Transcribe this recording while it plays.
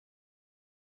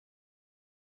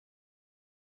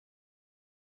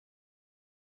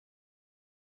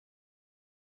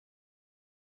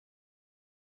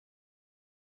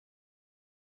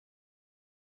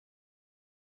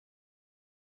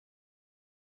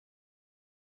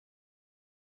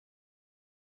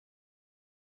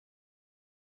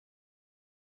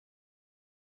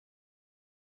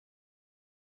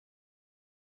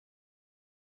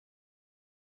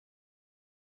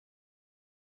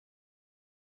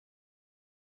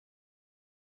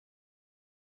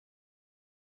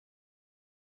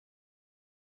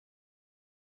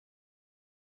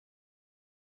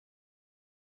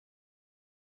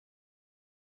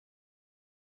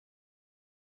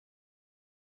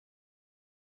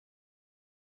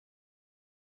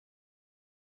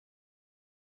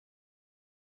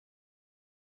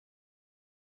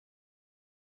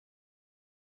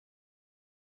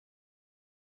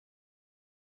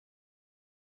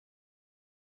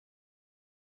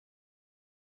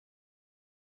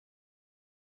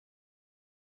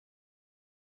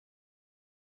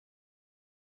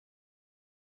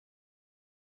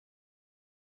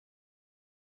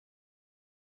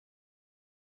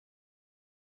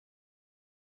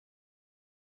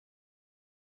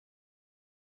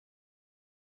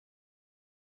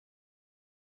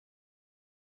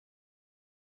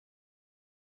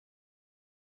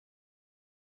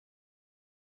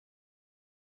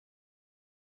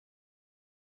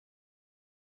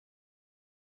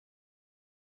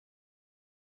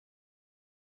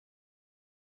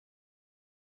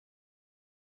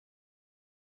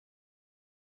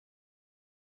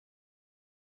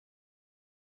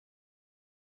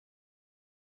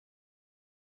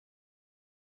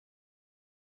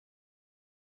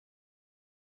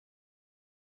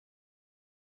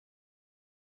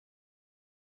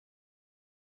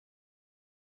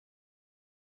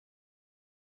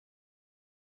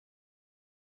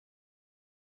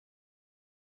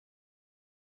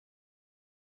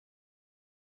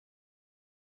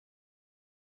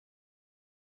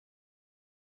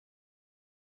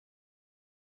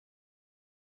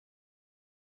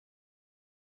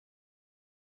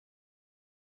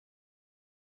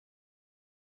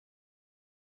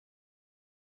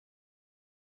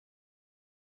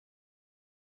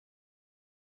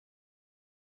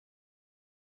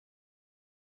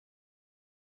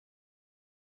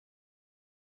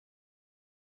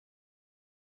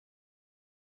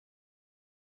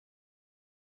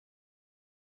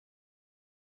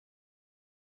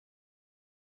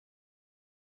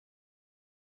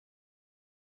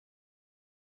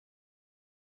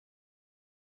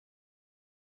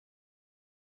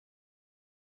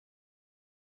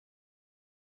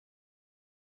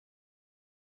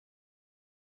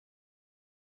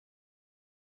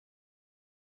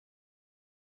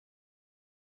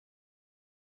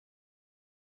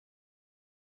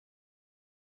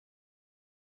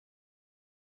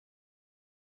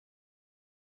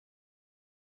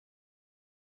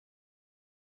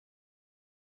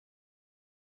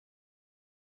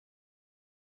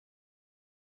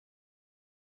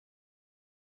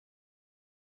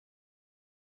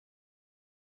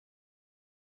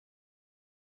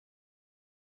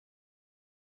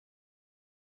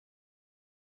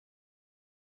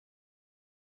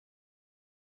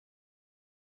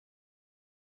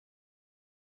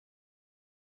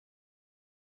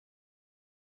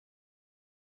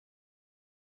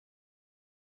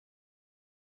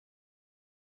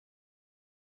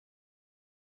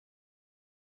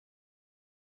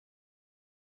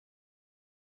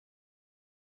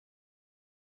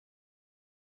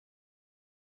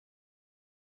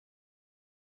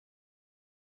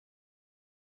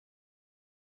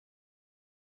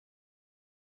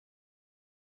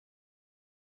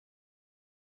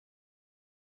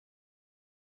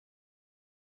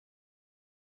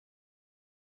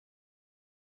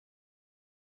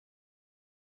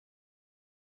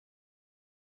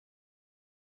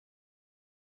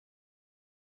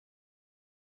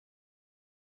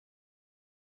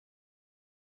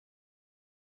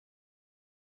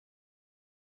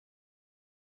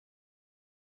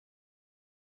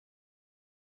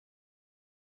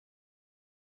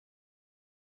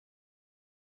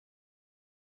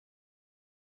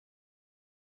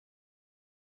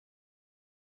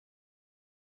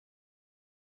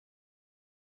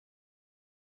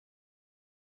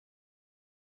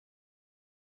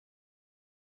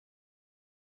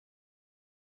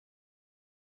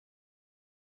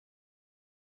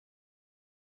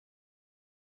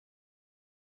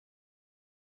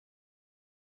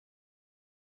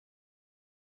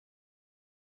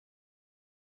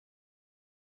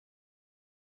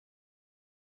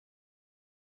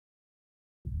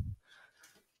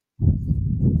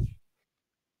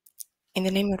In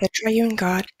the name of the triune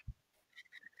God,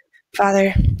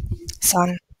 Father,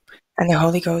 Son, and the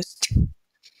Holy Ghost,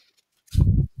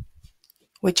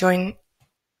 we join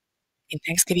in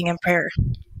thanksgiving and prayer.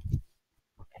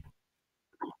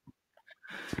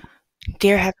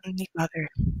 Dear Heavenly Father,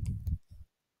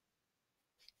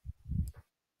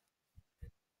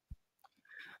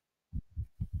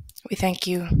 we thank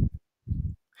you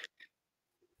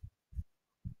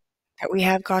that we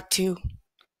have got to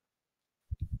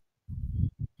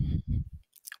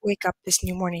wake up this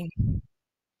new morning.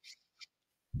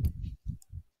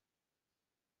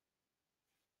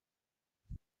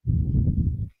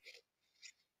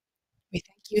 We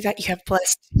thank you that you have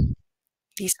blessed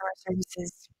these summer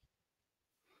services.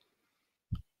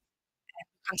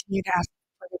 Continue to ask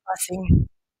for your blessing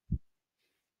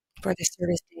for this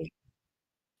service day.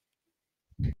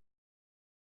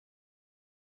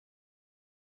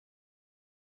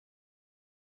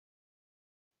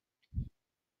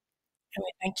 And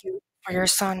we thank you for your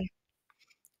Son,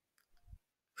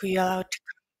 who you allowed to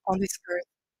come on this earth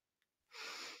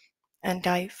and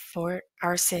die for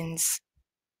our sins,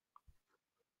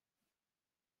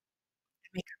 to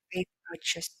make our faith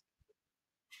righteous.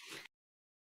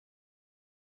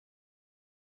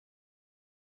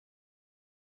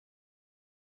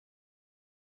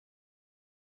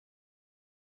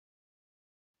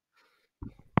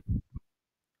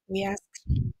 We ask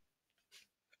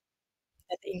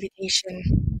that the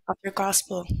invitation of your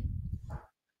gospel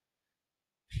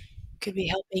could be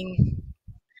helping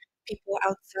people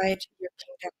outside your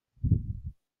kingdom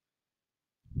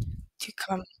to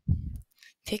come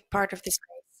take part of this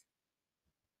grace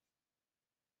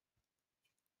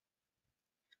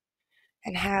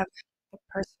and have the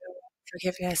personal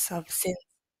forgiveness of sins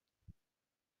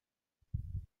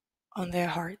on their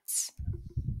hearts.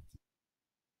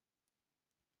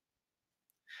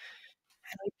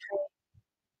 And we pray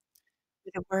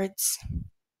with the words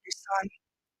your Son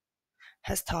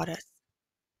has taught us.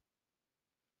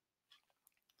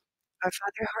 Our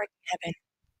Father, art in heaven,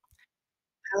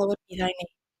 hallowed be thy name.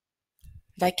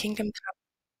 Thy kingdom come,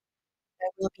 thy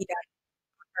will be done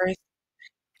on earth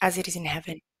as it is in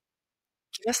heaven.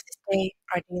 Give us this day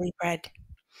our daily bread,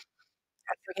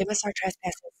 and forgive us our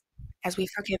trespasses, as we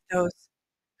forgive those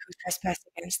who trespass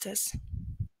against us.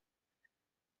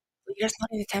 Lead us not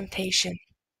into temptation,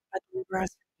 but deliver us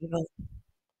from evil.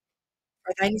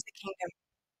 For thine is the kingdom,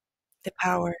 the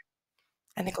power,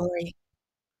 and the glory,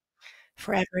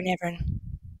 forever and ever.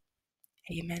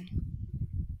 Amen.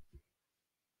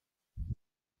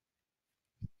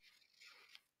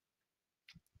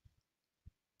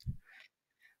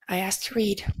 I ask to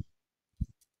read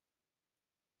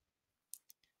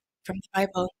from the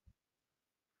Bible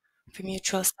for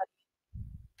mutual study.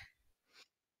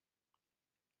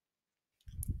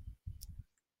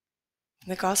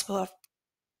 The Gospel of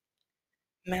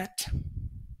Matt.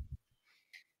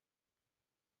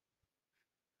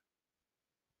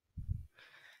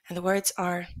 And the words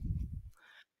are,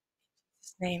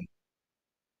 his name.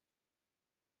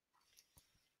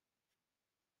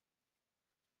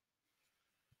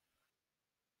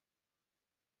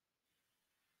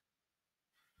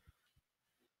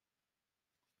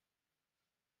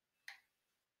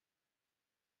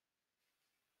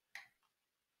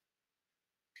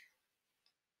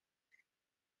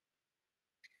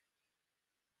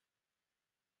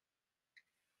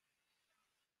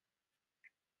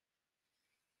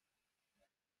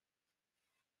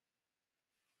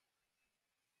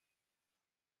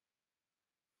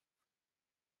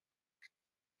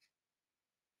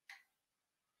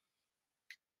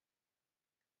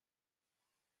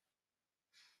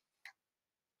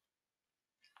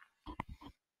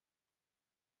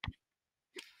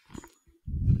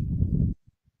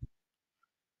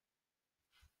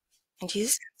 And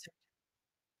Jesus answered,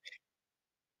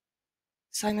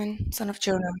 Simon, son of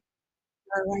Jonah,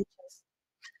 you are righteous,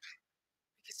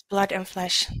 because blood and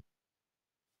flesh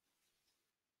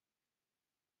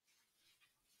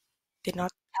did not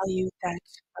tell you that,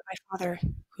 but my Father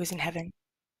who is in heaven.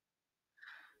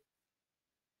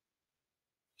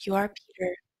 You are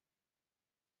Peter,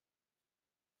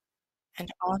 and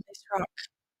on this rock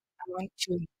I want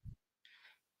to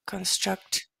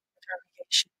construct the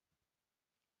congregation.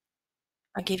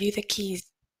 I'll give you the keys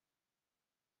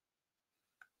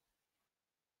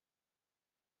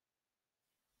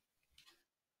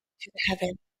to the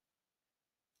heaven,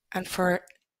 and for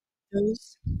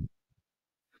those who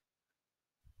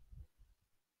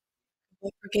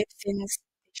will forgive sins,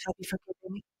 they shall be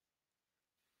forgiven,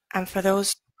 and for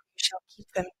those who shall keep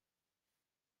them,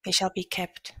 they shall be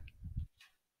kept.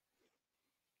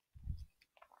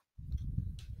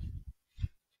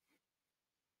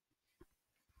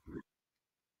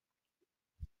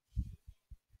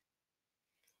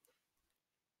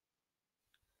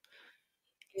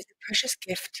 It is a precious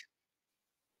gift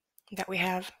that we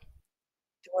have,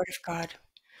 the Word of God,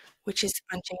 which is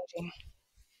unchanging.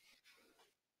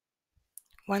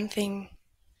 One thing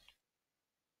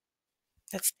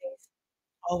that stays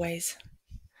always.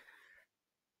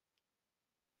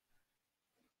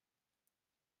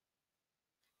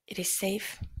 It is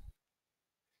safe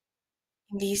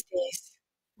in these days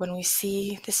when we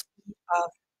see the speed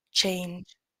of change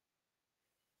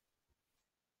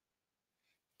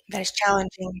that is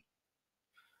challenging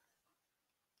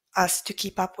us to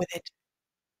keep up with it.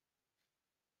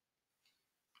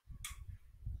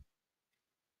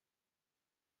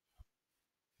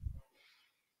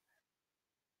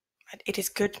 But it is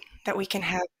good that we can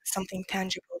have something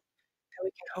tangible that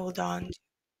we can hold on to.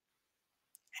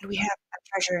 And we have a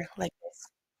treasure like this,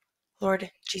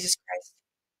 Lord Jesus Christ.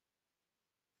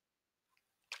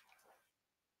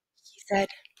 He said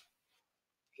to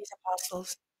his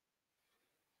apostles,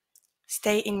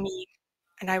 "Stay in me,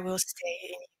 and I will stay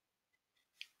in you."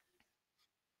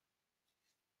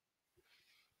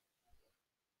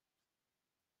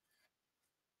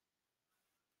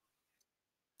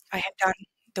 I have done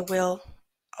the will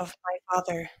of my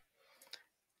Father.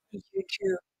 You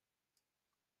too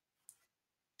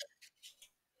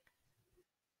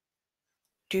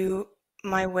do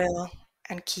my will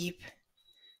and keep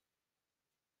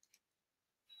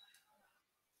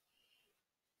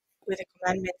with the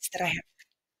commandments that I have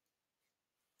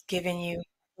given you.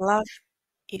 Love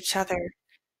each other.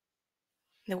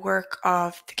 The work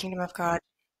of the kingdom of God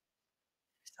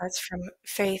starts from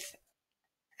faith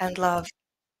and love,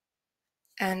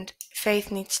 and faith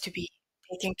needs to be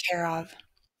taken care of.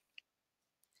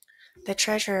 The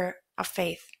treasure of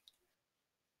faith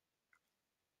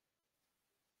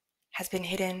has been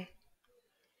hidden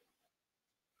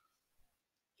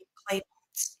in clay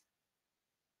pots.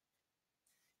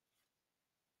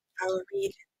 I will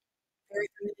read a very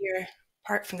familiar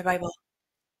part from the Bible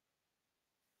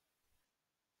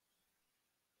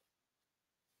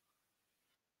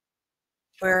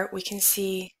where we can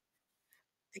see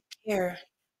the care of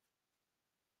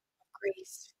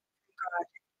grace from God,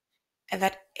 and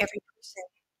that every person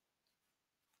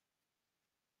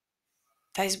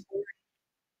that is born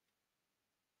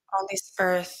on this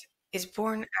earth is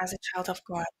born as a child of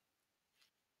God.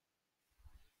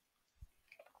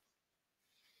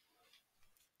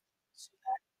 So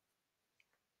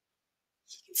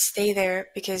he can stay there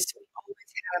because we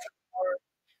always have a war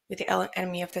with the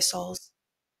enemy of the souls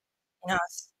in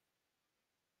us.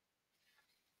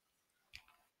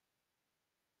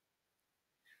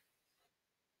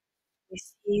 We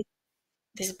see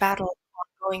this battle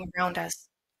ongoing around us.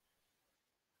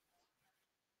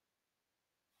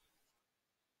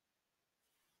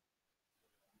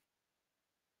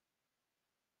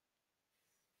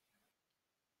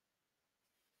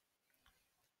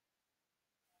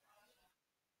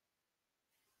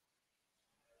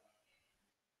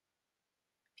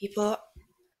 People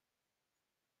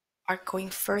are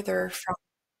going further from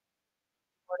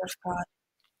the Word of God,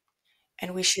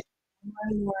 and we should more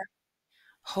and more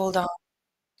hold on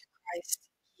to Christ.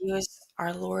 He is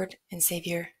our Lord and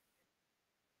Savior.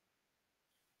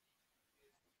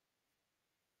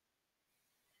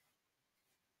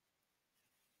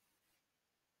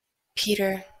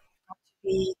 Peter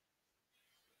be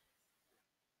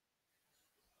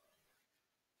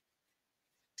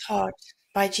taught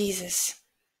by Jesus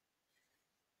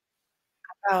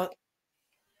about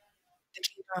the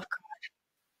kingdom of God,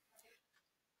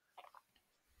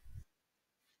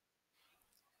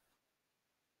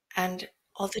 and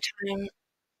all the time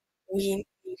we need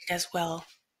it as well,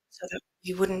 so that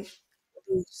we wouldn't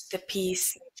lose the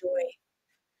peace and joy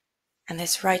and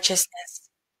this righteousness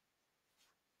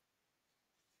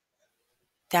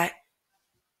that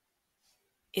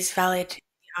is valid in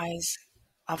the eyes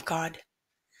of God.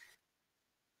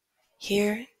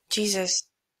 Here, Jesus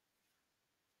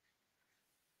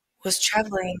was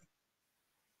traveling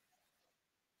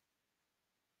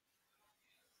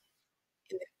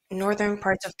in the northern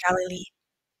parts of Galilee,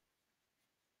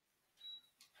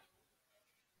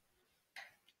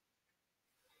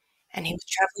 and he was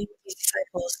traveling with his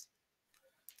disciples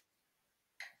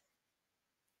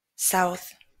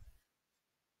south.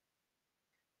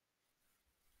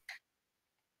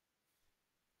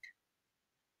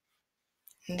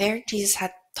 And there, Jesus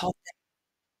had taught them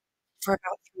for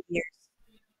about 3 years,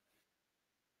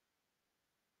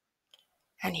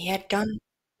 and he had done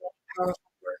many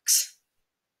powerful works.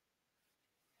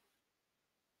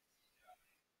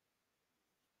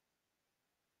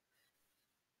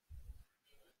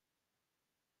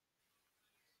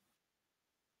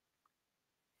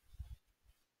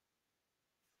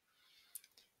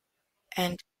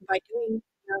 And by doing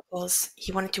miracles,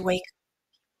 he wanted to wake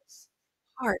people's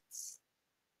hearts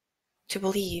to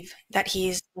believe that he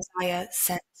is the Messiah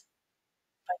sent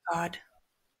by God.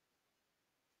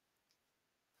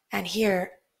 And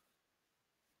here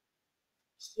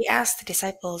he asked the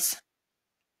disciples,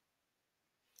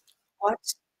 what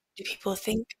do people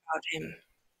think about him,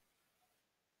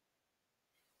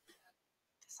 the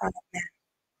Son of Man?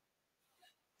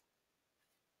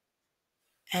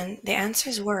 And the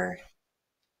answers were,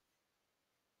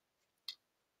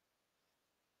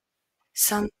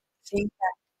 some think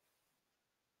that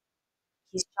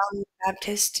he's John the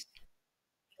Baptist,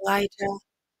 Elijah,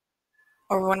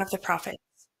 or one of the prophets.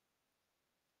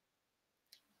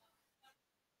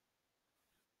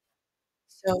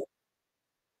 So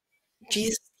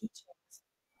Jesus' teachings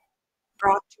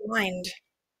brought to mind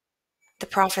the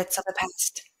prophets of the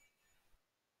past.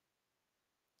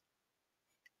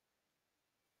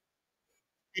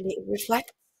 And it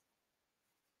reflects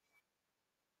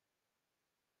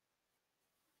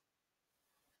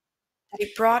that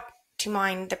it brought to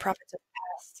mind the prophets of the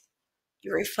past.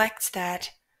 It reflects that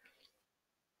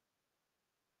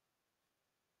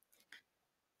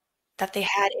they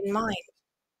had in mind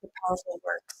the powerful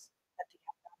works that they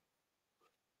had done.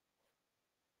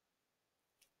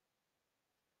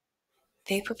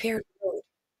 They prepared the road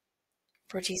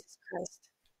for Jesus Christ.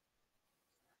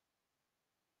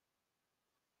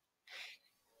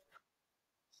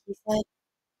 He said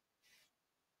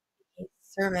in his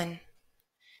sermon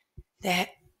that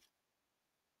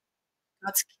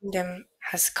God's kingdom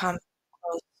has come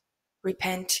close.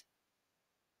 Repent.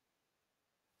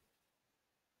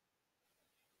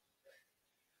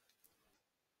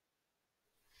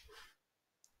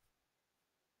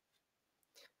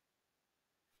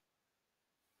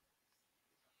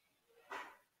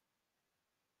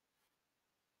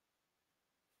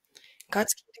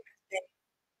 God's kingdom has been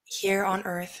here on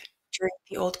earth during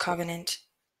the Old Covenant.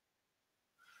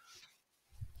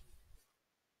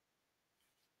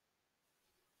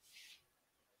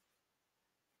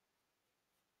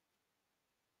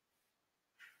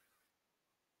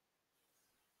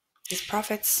 These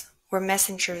prophets were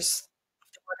messengers of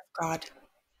the Word of God.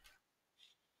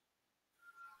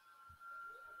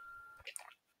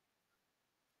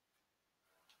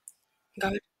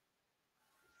 God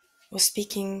was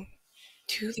speaking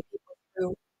to the people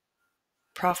through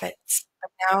prophets,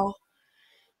 but now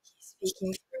he's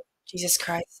speaking through Jesus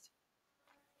Christ.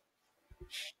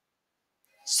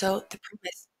 So the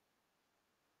promise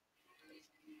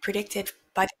predicted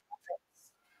by the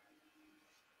prophets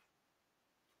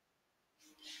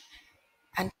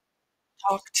and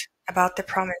talked about the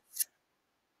promise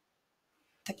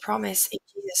in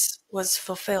Jesus was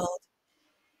fulfilled.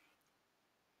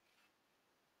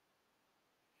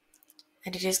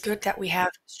 And it is good that we have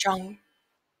a strong,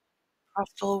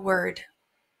 powerful word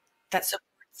that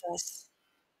supports us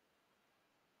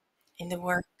in the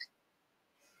work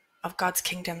of God's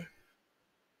kingdom,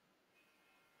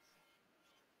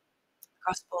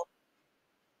 gospel,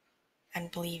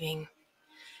 and believing.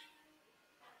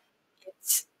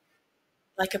 It's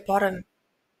like a bottom,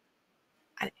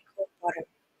 an equal bottom.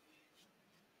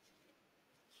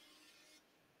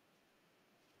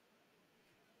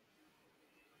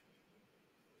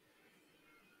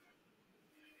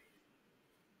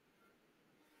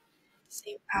 The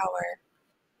same power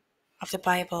of the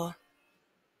Bible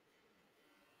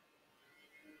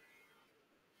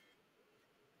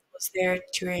was there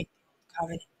during the Old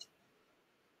Covenant.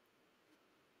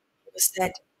 It was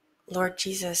said, Lord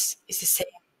Jesus is the same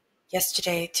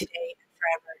yesterday, today, and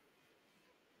forever.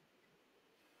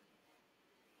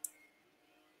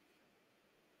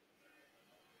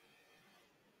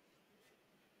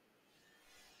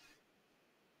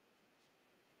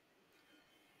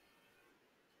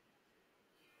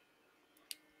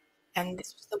 And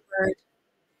this was the word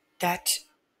that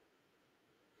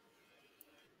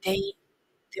they,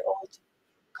 the Old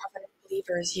Covenant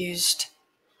believers, used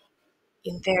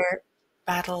in their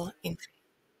battle in faith.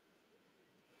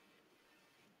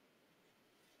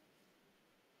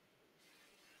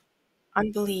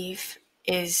 Unbelief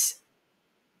is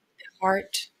the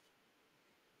heart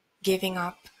giving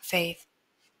up faith.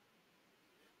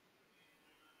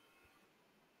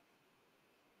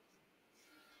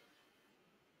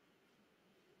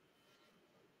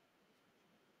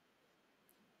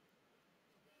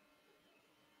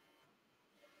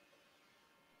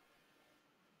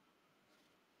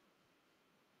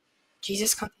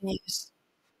 Jesus continues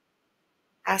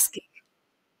asking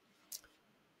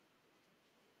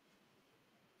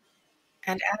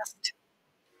and asked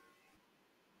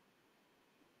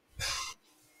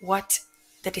what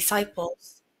the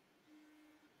disciples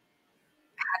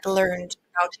had learned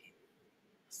about him.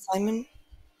 Simon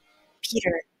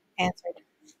Peter answered,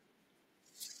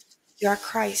 "You are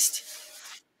Christ,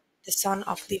 the Son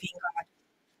of living God."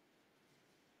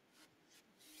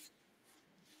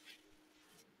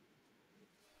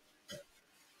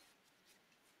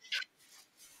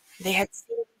 They had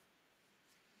seen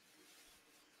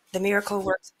the miracle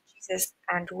works of Jesus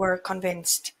and were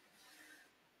convinced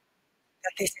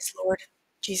that this is Lord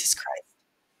Jesus Christ.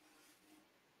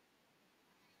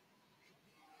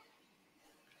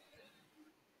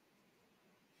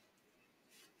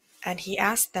 And he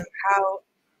asked them, "How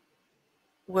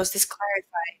was this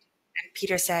clarified?" And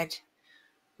Peter said,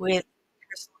 "With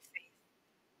personal faith."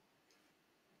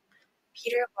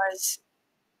 Peter was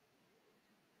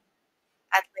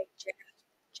at Lake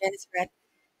Gennesaret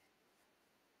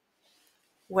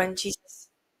when Jesus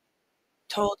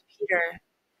told Peter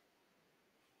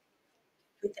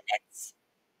to put the nets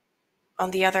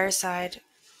on the other side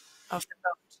of the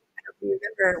boat. And we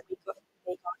remember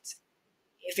they got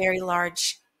a very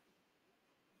large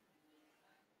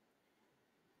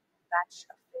batch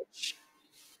of fish.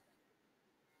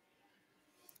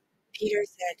 Peter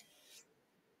said,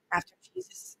 after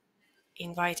Jesus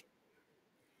invited,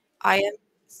 "I am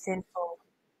sinful,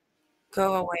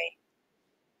 go away."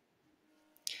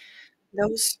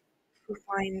 Those who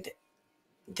find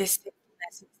this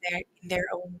sinfulness in their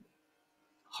own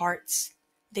hearts,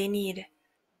 they need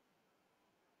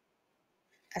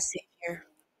a Savior.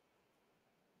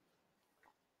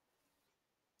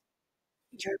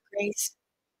 Your grace,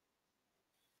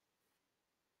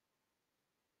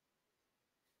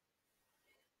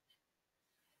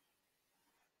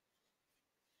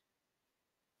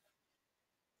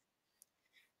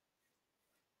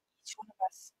 each one of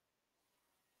us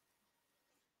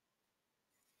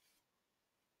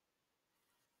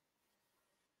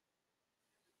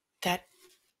that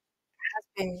has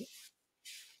been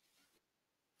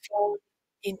fallen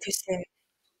into sin,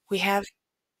 we have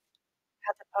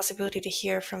had the possibility to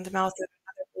hear from the mouth of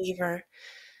another believer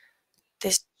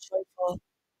this joyful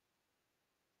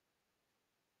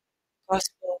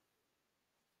gospel.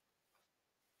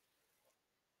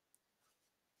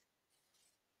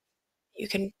 You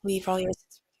can leave all your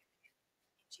sins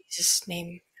in Jesus' name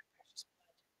and precious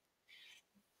blood.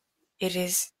 It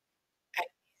is an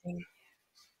amazing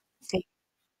thing.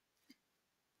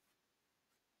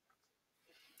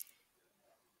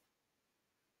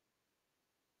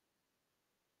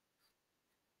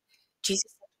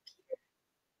 Jesus said to Peter,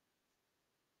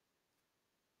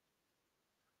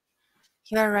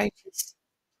 "You are righteous,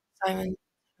 Simon,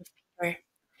 son of Peter.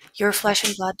 Your flesh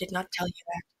and blood did not tell you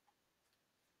that,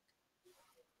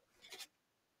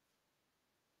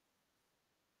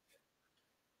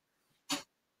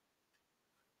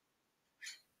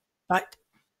 but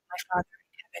my Father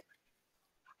in heaven."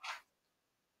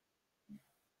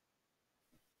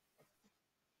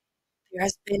 There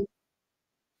has been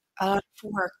a lot of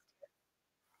work,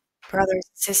 brothers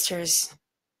and sisters,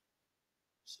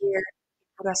 here in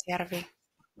Pudasjärvi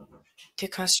to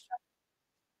construct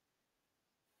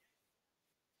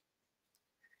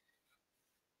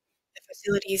the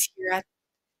facilities here at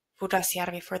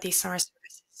Pudasjärvi for these summer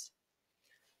services.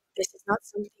 This is not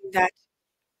something that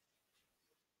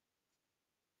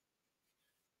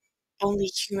only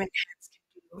human hands can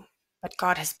do, but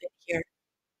God has been here.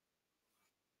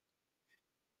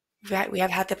 We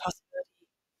have had the possibility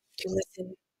to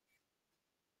listen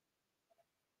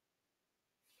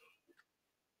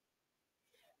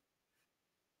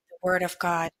the word of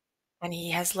God, and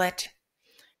He has let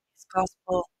His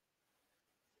gospel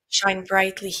shine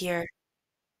brightly here.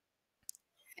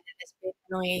 And it has been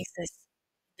an oasis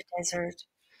in the desert.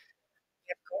 We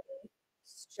have gotten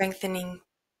strengthening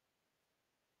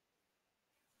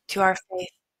to our faith.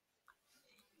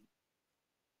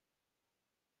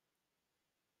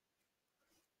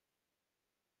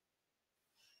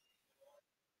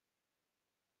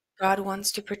 God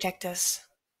wants to protect us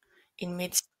in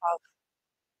midst of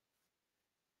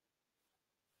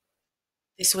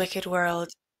this wicked world,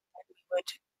 that we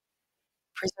would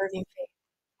preserve in faith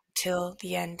till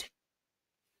the end.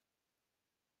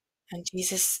 And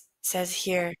Jesus says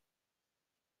here,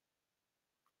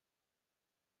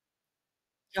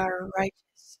 "You are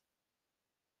righteous,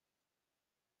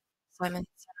 Simon,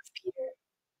 son of Peter,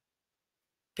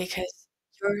 because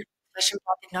your flesh and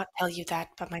blood did not tell you that,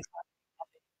 but my Father in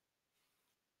heaven."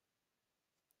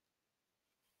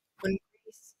 When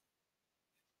grace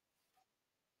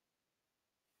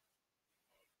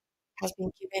has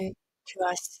been given to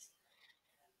us,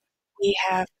 we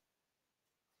have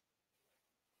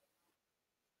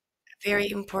a very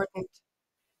important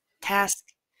task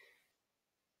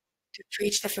to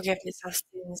preach the forgiveness of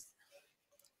sins.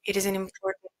 It is an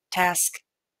important task,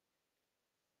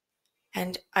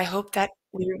 and I hope that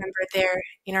we remember there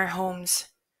in our homes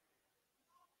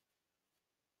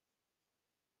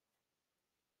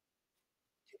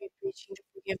to be preaching the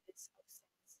forgiveness of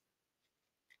sins.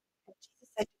 And Jesus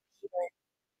said to Peter,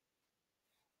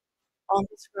 on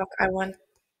this rock I want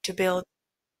to build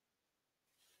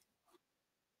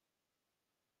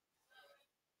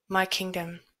my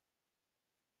kingdom.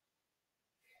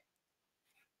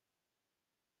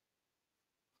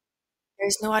 There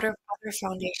is no other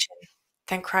foundation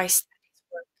than Christ and his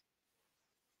work.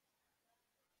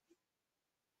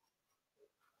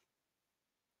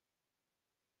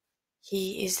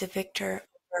 He is the victor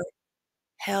over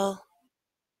hell,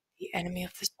 the enemy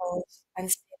of the souls,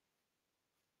 and sin.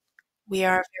 We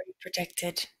are very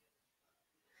protected.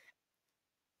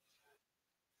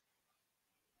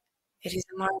 It is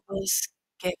a marvelous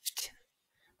gift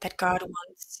that God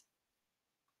wants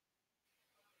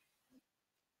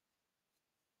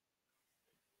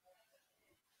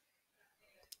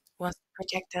to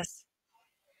protect us.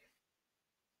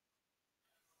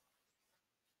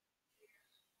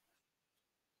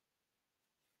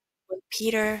 When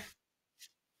Peter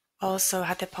also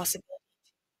had the possibility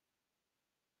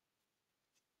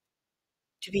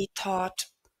to be taught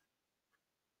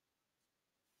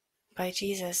by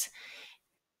Jesus,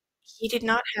 he did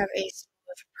not have a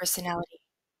smooth personality,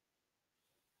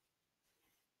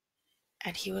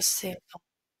 and he was sinful,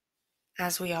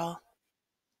 as we all.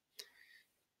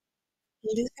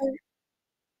 Luther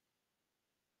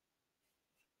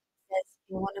says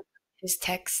in one of his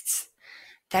texts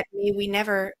that may we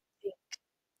never think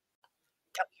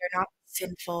that we are not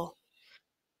sinful.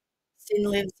 Sin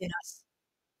lives in us,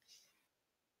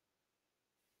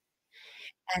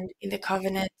 and in the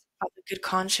covenant of the good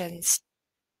conscience,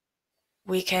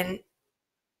 we can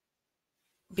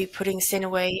be putting sin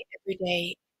away every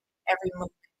day, every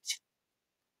moment.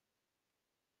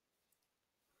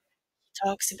 He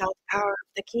talks about the power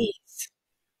of the keys,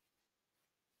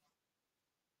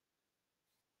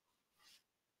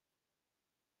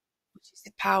 which is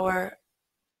the power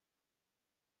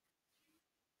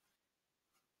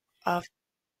of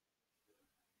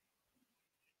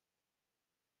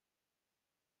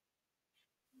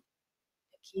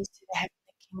the keys to the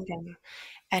heavenly kingdom.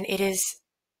 And it is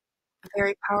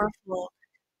very powerful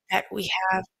that we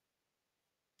have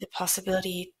the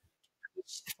possibility to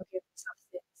reach the forgiveness of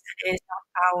sins. And it is not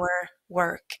our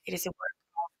work, it is a work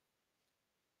of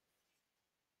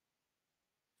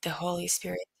the Holy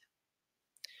Spirit.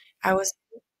 I was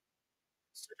in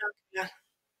Sudan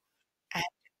and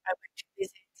I went to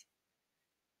visit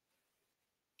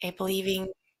a believing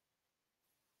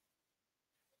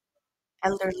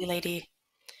elderly lady.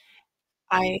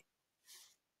 I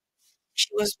She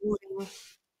was moving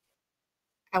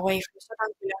away from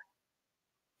Sudan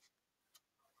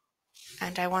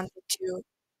and I wanted to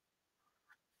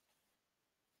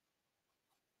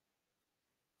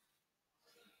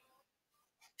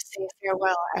say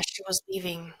farewell as she was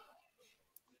leaving.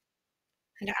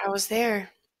 And I was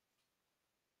there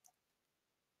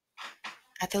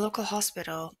at the local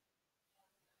hospital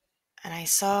and I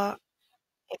saw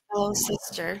a fellow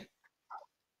sister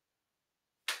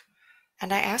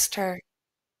and I asked her,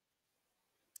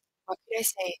 what could I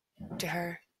say to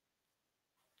her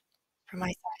from my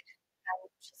side?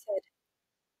 And she said,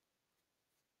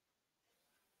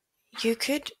 you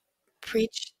could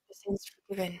preach the sins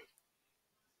forgiven.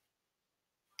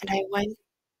 And I went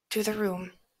to the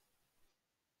room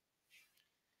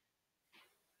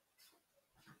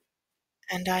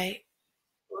and I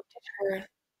looked at her,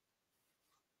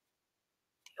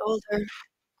 the older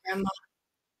grandma.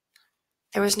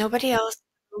 There was nobody else in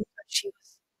the room, but she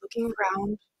was looking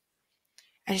around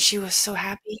and she was so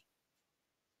happy.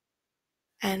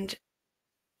 And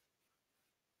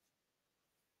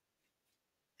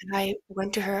I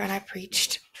went to her and I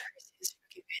preached her sins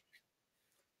forgiven.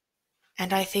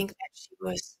 And I think that she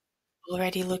was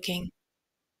already looking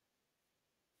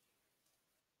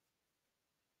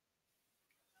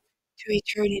to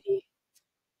eternity.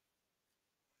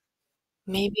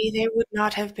 Maybe there would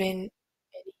not have been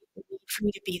any need for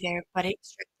me to be there, but it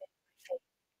strengthened my faith.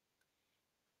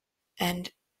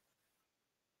 And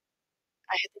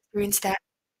I had experienced that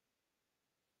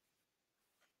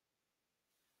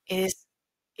it is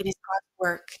it is God's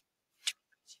work to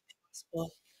preach the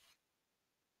gospel.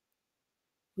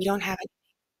 We don't have it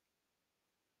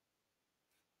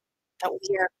that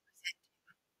we are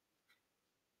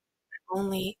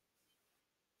only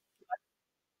what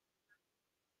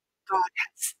God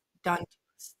has done to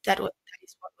us. That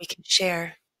is what we can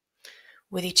share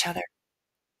with each other.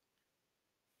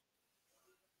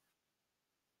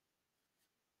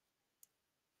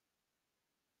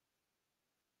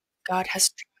 God has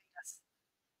tried us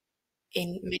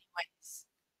in many ways.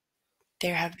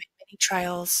 There have been many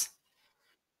trials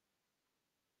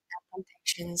and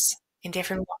temptations in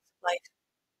different walks of life,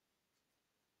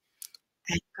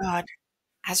 and God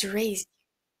has raised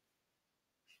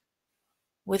you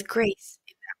with grace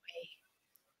in that way.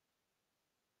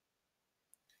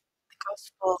 The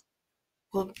gospel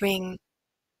will bring the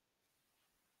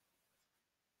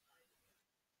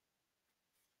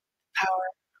power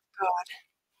of God,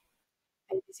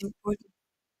 and it is important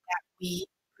that we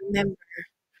remember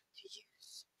to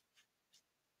use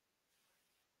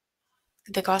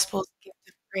the gospel's gift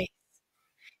of grace.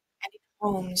 And in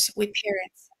homes, we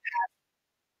parents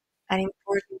have an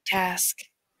important task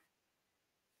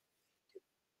to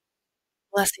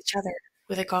bless each other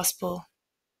with the gospel.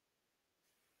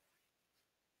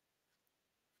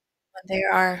 When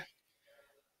there are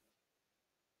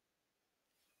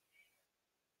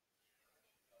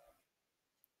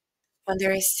when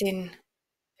there is sin,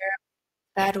 there are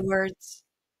bad words,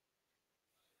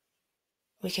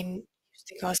 we can use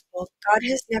the gospel. God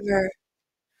has never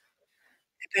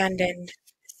abandoned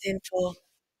the sinful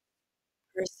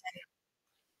person.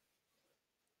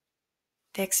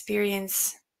 The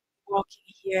experience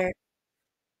walking here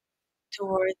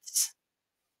towards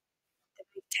the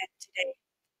big tent today,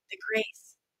 the grace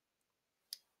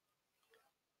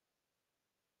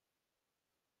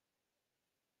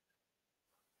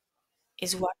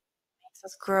is what makes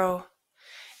us grow.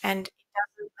 And it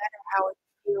doesn't matter how it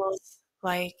feels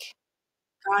like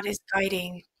God is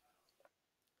guiding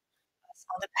us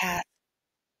on the path.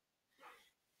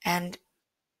 And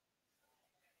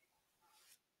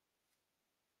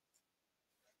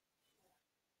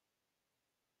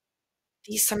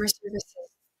these summer services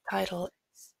title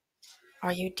is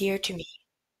Are You Dear to Me?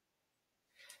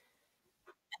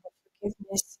 And the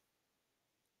forgiveness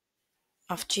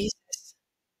of Jesus.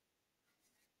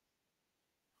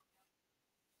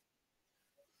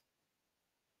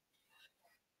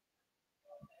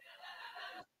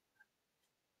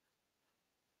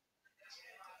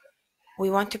 We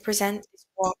want to present this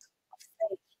walk of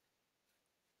faith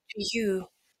to you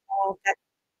all that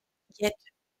yet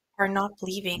are not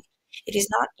believing. It is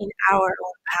not in our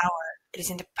own power, it is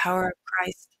in the power of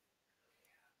Christ.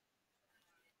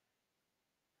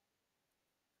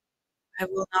 I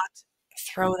will not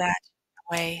throw that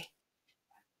away.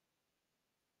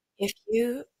 If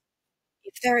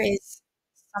there is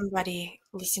somebody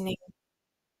listening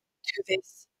to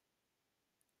this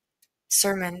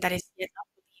sermon that is yet not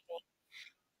believing,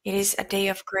 it is a day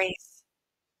of grace.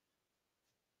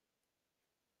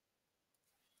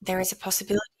 There is a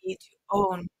possibility to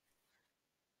own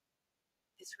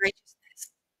this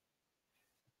righteousness,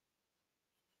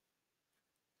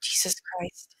 Jesus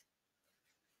Christ,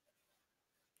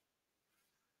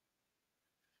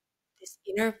 this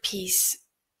inner peace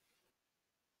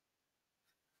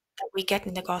that we get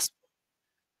in the gospel.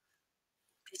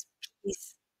 This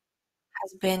peace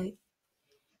has been,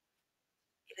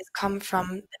 it has come from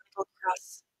the middle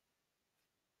cross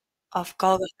of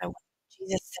Golgotha when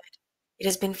Jesus said, it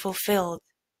has been fulfilled.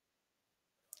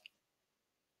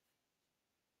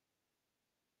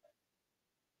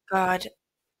 God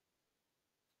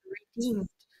redeemed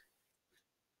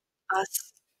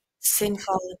us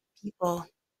sinful people,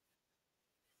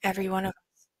 every one of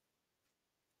us.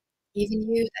 Even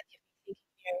you that you've been thinking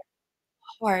in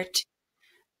your heart,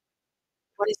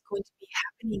 what is going to be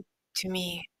happening to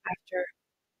me after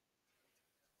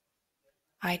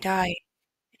I die?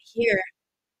 And here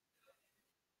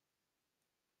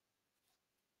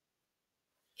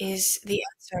is the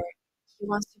answer. He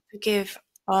wants to forgive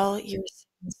all your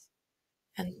sins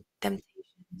and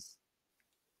temptations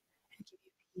and give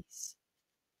you peace.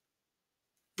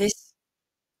 This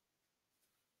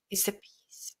is the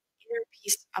peace, inner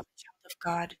peace of a child of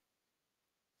God.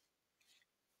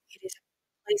 It is a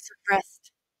place of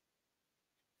rest.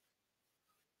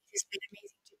 It has been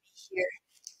amazing to be here.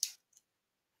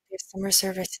 There's summer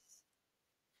services,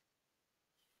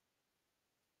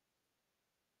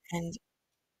 and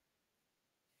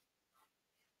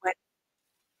when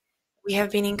we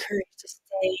have been encouraged to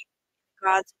stay in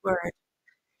God's word,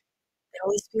 the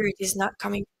Holy Spirit is not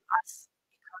coming from us,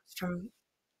 it comes from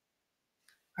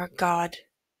our God.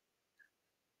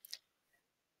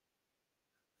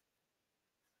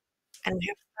 And we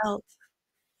have felt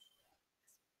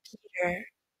Peter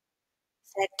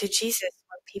said to Jesus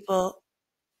when people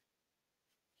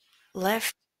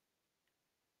left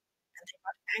and they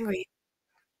got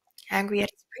angry at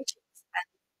his preachings. And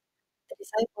the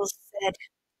disciples said,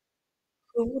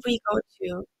 who would we go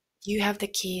to? You have the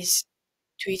keys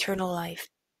to eternal life.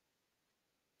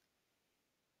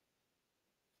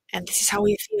 And this is how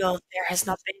we feel. There has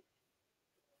not been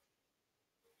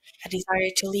a desire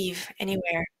to leave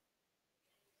anywhere.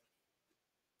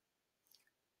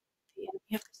 The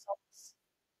enemy of the souls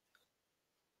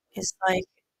is like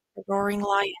a roaring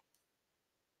lion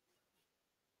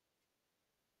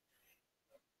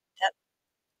that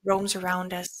roams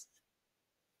around us,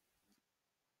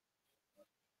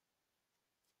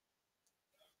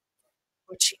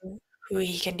 watching who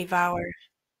he can devour.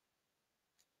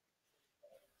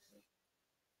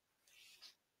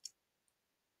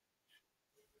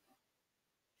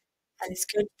 And it's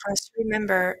good for us to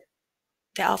remember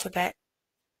the alphabet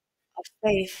of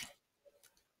faith,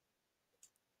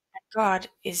 and God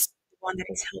is the one that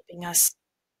is helping us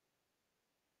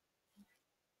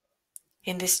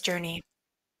in this journey.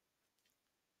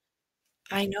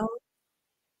 I know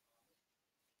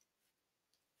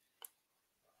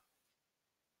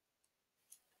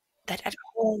that at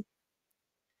home,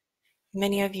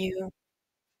 many of you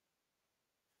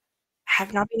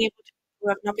have not been able to, who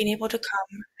have not been able to come,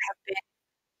 have been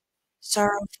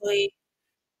sorrowfully,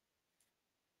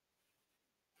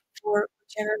 for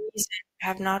whichever reason,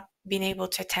 have not been able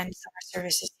to attend summer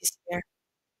services this year.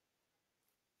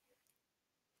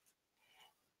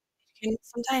 It can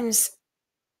sometimes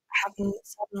happen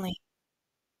suddenly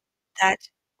that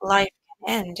life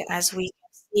can end, as we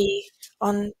can see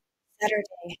on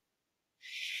Saturday,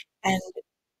 and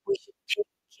we should take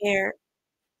care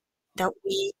that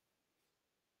we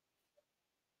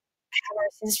have our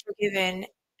sins forgiven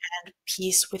and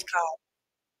peace with God.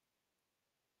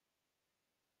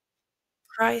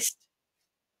 Christ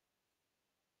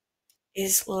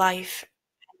is life,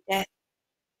 and death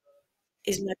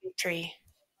is my victory.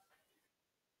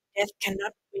 Death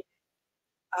cannot win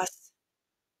us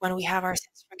when we have our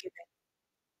sins forgiven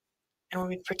and when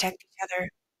we protect each other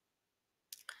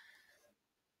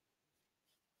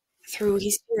through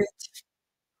His Spirit.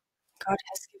 God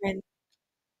has given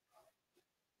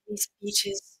these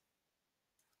speeches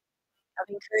of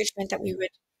encouragement that we would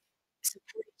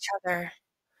support each other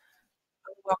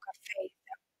on the walk of faith.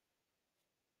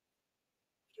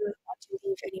 We don't want to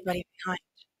leave anybody behind.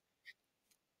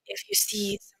 If you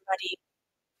see somebody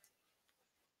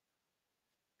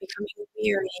becoming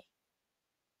weary,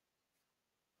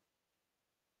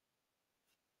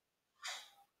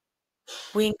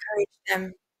 we encourage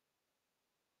them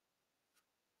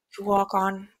to walk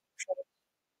on.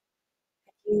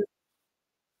 You,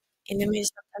 in the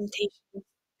midst of temptations,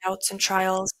 doubts, and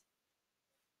trials,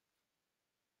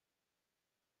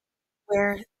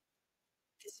 where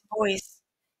this voice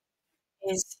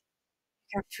is,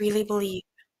 you can freely believe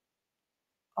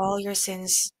all your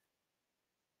sins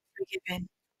forgiven.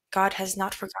 God has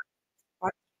not forgotten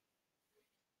what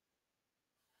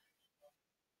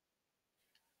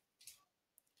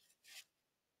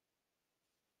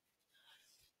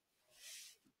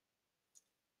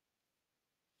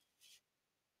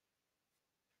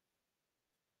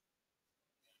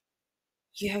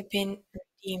you have been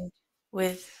redeemed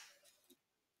with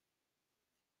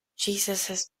Jesus'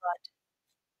 blood.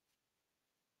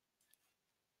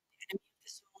 The enemy of the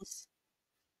souls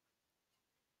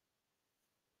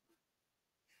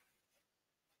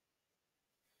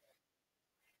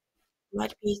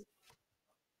might be.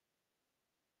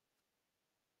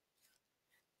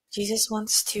 Jesus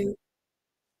wants to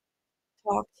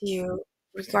talk to you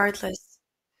regardless.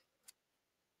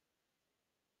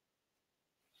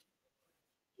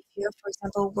 If you have, for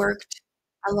example, worked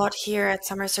a lot here at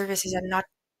Summer Services and not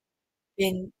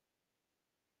been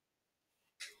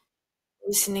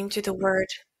listening to the word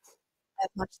that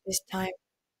much this time,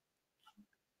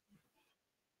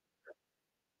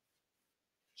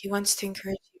 He wants to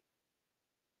encourage you.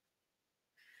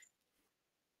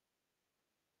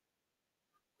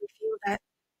 We feel that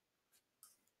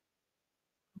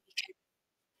we can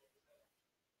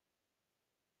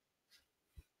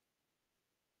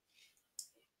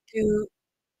do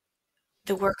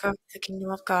the work of the kingdom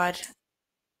of God.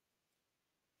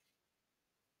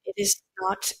 It is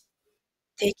not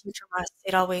taken from us,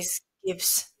 it always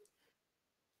gives.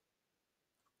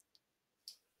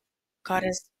 God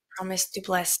has promised to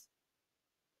bless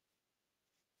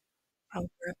our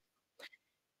work.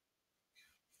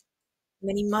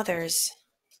 Many mothers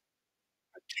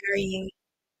are carrying,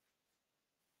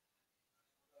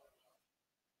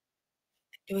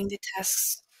 doing the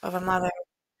tasks of a mother.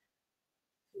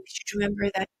 We should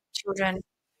remember that children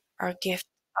are a gift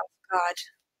of God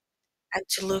and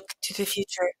to look to the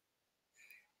future.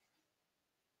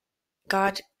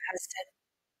 God has said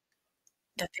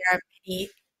that there are many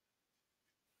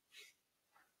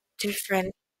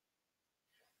different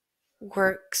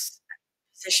works,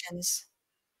 positions,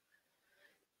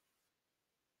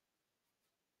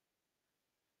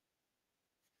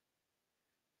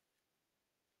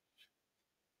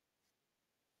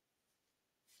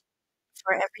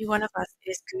 For every one of us,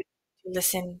 it is good to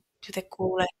listen to the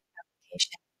Kula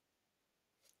application.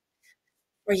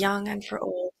 For young and for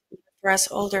old, even for us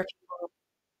older people,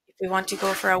 if we want to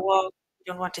go for a walk, we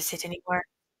don't want to sit anymore,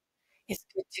 it's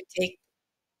good to take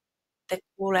the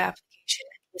Kula application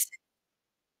and listen.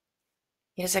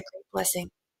 It is a great blessing.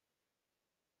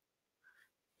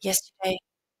 Yesterday,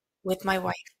 with my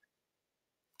wife,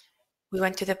 we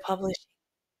went to the publishing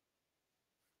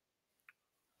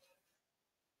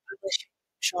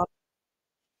shop,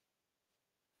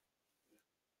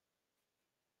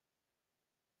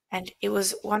 and it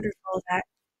was wonderful that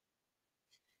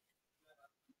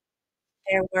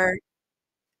there were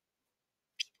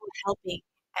people helping,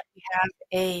 and we have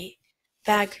a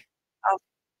bag of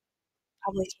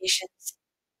publications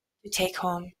to take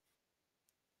home.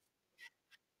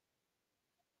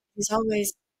 It's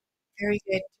always very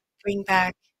good to bring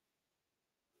back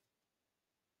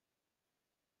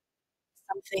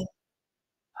something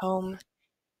home,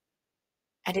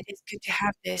 and it is good to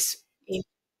have this in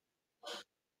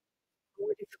more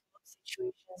difficult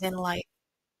situations in life.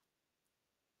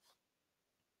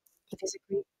 It is a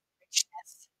great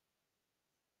richness.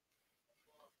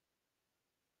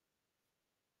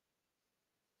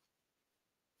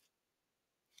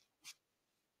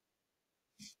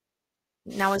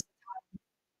 Now is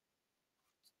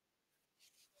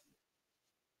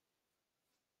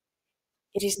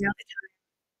it is now the time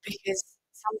because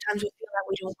sometimes we feel that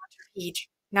we don't want to read.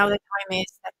 Now the time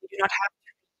is that we do not have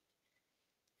to.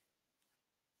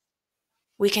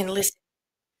 We can listen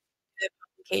to the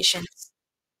publications.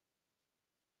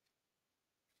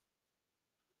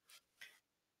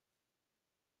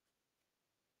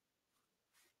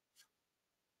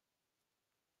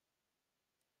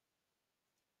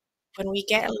 When we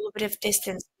get a little bit of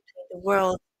distance between the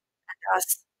world and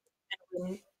us, and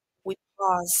when we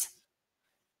pause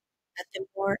at the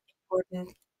more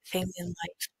important things in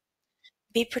life,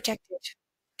 be protected,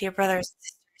 dear brothers and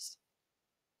sisters.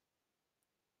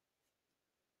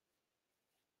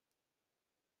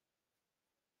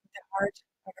 The heart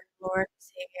of our Lord and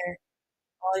Savior,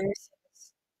 all your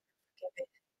sins are forgiven.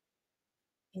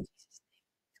 In Jesus' name,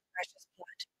 the precious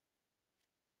blood.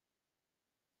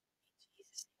 In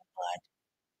Jesus' name, blood,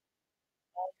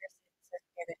 all your sins are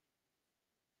forgiven.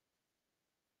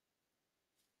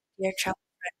 Dear child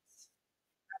friends,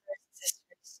 brothers and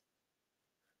sisters,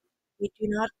 we do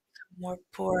not become more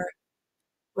poor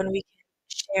when we can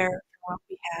share from what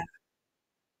we have.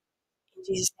 In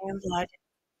Jesus' name, blood,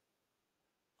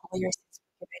 all your sins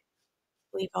forgiven.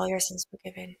 Believe all your sins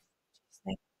forgiven. In Jesus'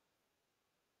 name,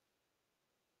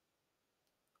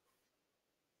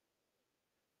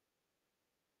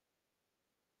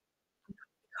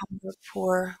 become more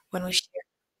poor when we share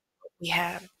what we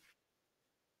have.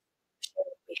 Share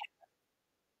what we have.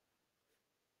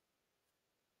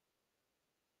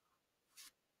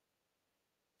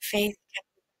 Faith can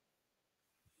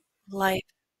bring life,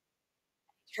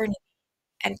 eternity,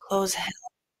 and close hell.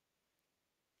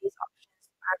 These options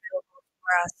are available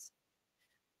for us,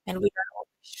 and we don't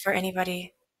wish for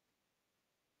anybody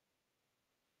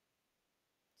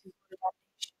to go to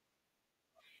damnation.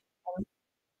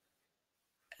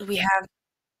 And we have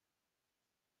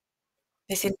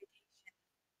this invitation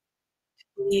to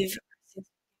believe our sins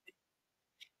forgiven.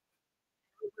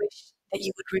 We wish that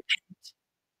you would repent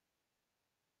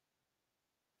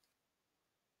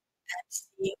and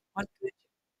see what good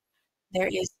there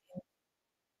is in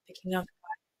the kingdom of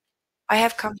God. I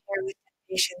have come here with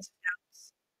temptations and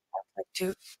doubts. I would like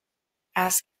to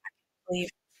ask if I can believe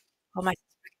all my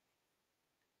sins forgiven.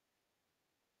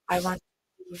 I want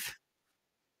to believe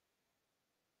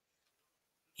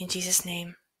in Jesus'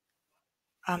 name.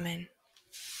 Amen.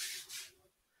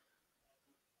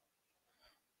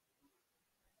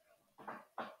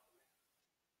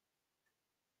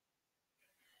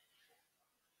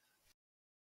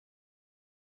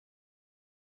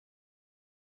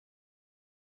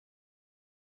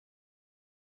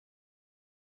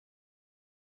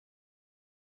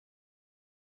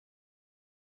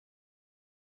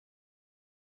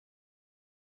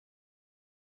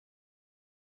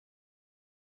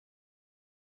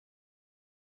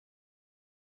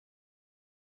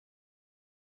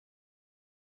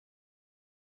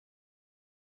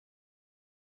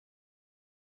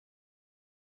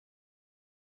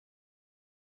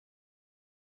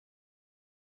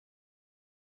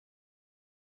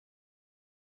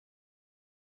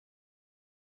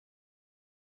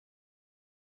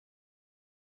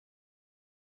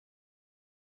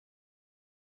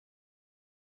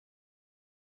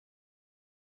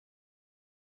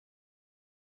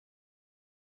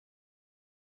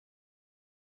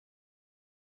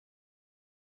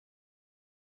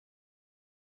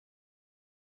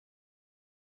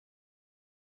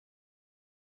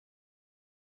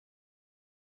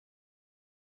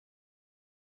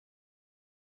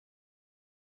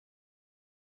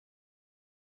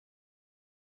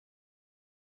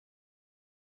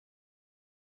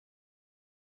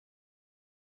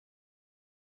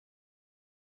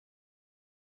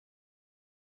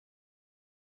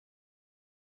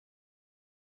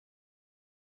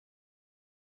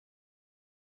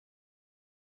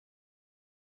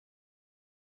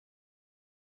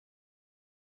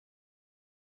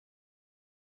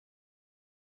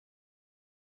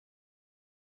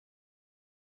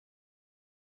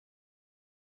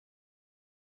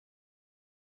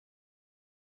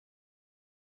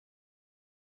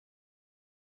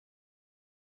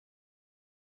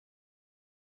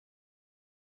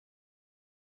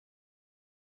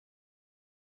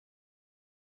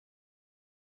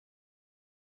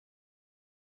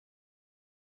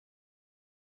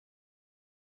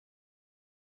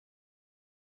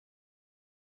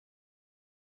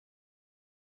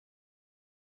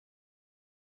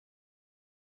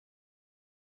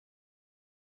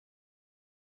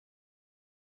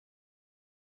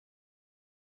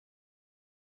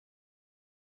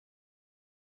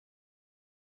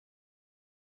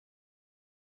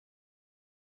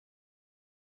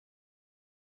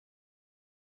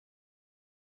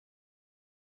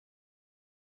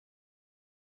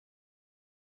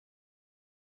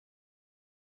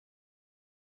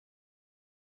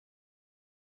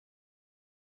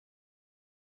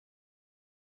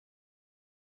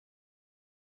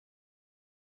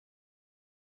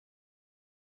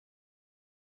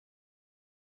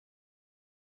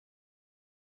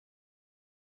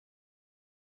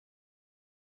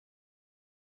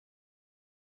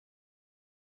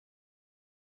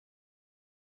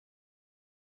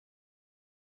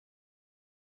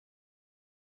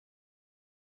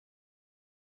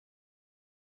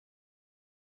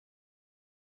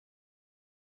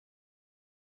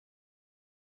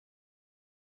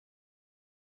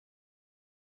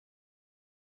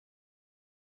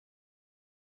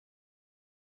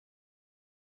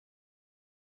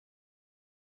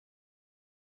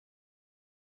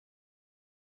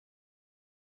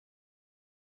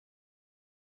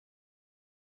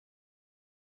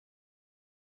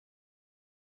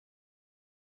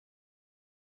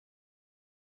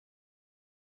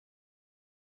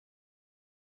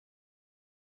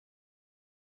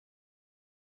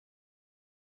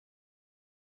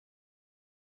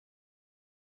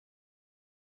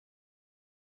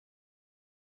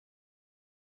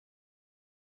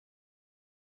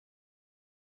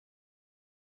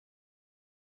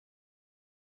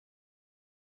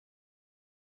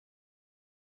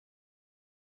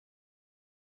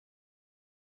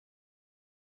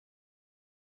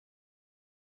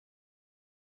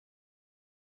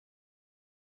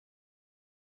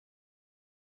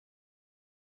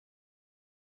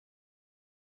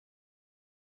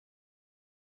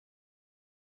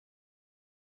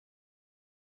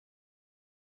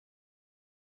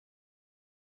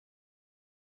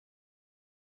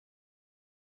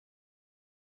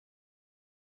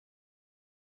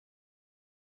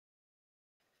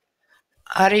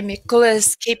 Ari Mikula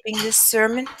is keeping this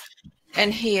sermon,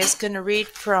 and he is going to read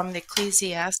from the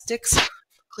Ecclesiastes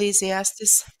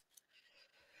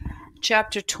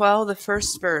chapter 12, the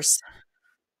first verse.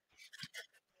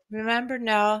 Remember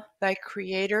now thy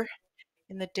Creator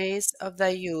in the days of thy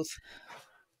youth,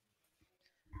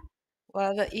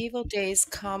 while the evil days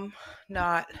come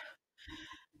not,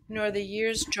 nor the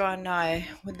years draw nigh,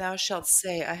 when thou shalt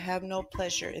say, I have no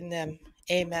pleasure in them.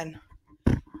 Amen.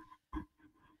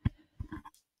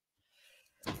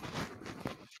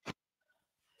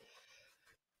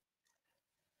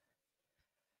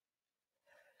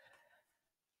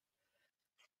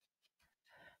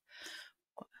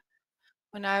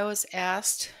 When I was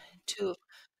asked to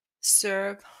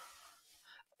serve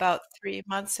about 3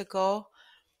 months ago,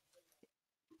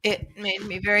 it made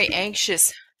me very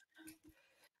anxious.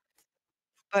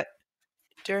 But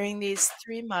during these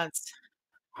 3 months,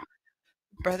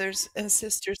 brothers and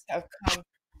sisters have come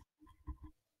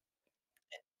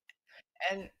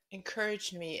and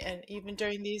encouraged me. And even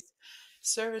during these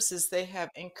services, they have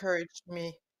encouraged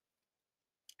me.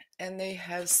 And they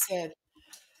have said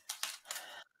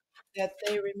that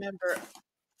they remember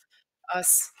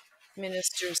us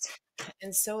ministers.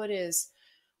 And so it is.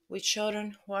 We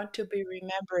children want to be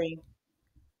remembering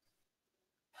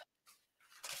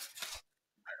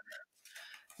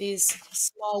these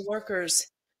small workers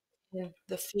in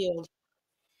the field,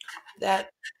 that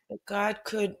God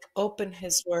could open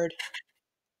His word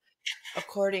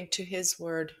according to His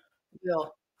word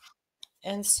will.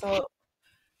 And so,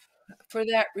 for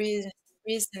that reason,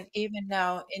 even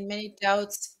now, in many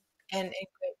doubts and in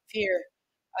great fear,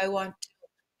 I want to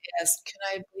ask, can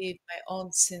I believe my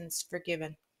own sins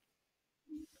forgiven?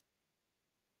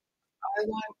 I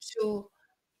want to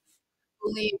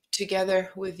believe together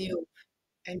with you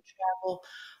and travel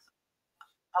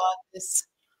on this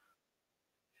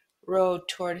road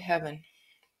toward heaven.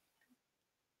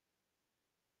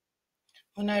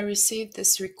 When I received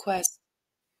this request,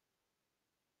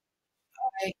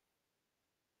 I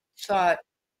thought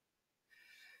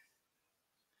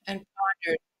and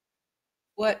pondered,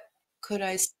 what could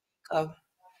I speak of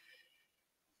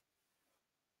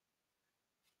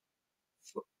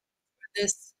for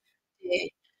this day?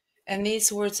 And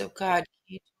these words of God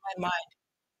came to my mind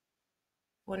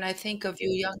when I think of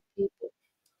you young people,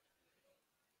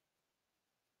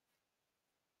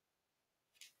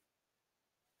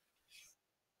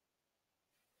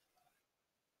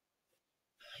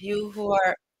 you who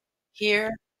are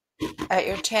here at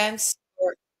your tents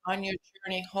or on your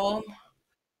journey home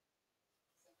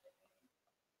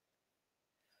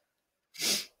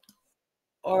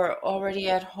or already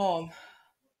at home,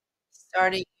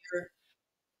 starting your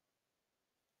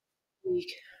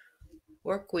week,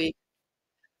 work week.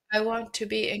 I want to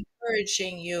be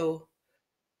encouraging you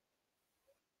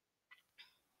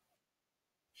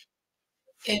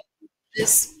in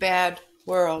this bad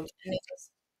world and in this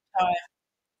time.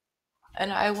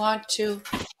 And I want to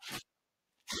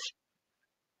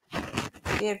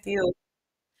give you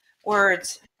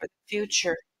words for the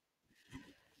future,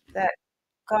 that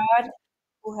God,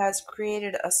 who has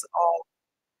created us all,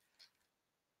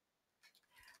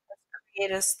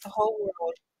 created us, the whole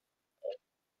world,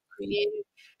 created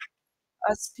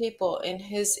us people in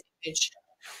His image.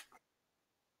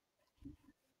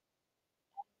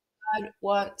 God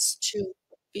wants to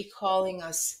be calling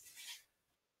us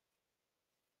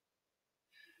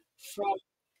from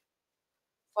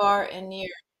far and near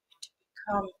to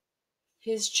become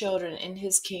His children in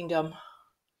His kingdom.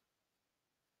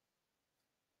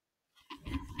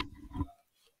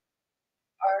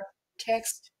 Our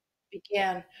text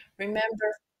began,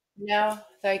 remember now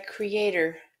thy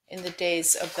Creator in the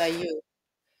days of thy youth.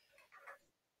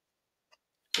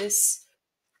 This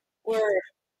word,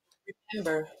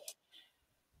 remember,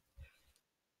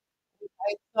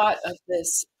 I thought of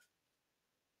this.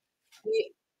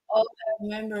 We all have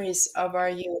memories of our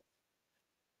youth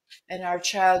and our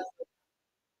childhood.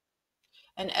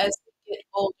 And as we get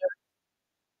older,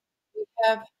 we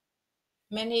have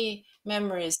many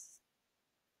memories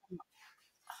from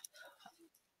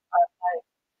our life.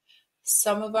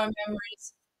 Some of our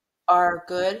memories are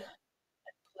good,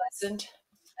 pleasant,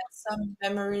 and some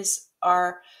memories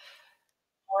are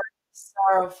more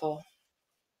sorrowful.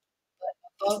 But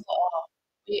above all,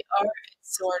 we are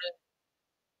exhorted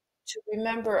to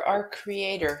remember our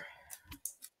Creator.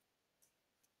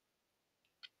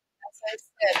 As I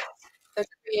said, the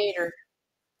Creator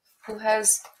who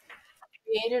has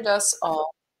created us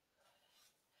all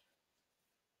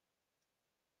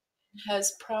and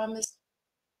has promised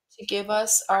to give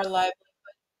us our life.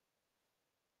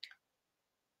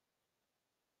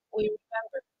 We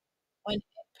remember when it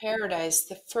paradise,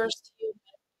 the first human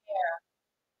pair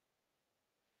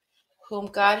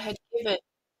whom God had given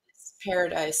this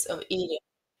paradise of Eden.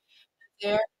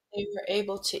 There they were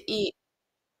able to eat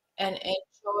and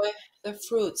enjoy the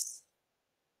fruits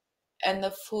and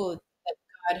the food that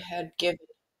God had given.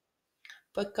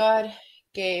 But God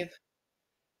gave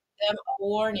them a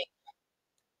warning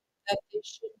that they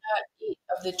should not eat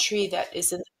of the tree that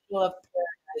is in the middle of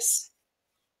paradise,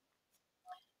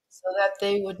 so that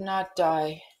they would not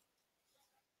die.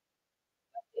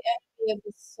 The enemy of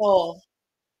the soul,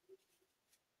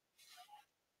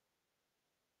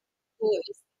 who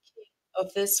is the king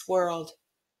of this world,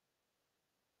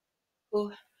 who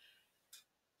had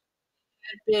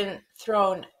been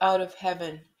thrown out of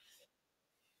heaven,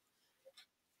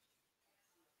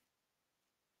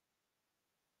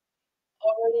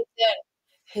 already then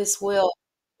his will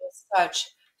was such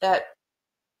that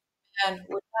man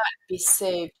would not be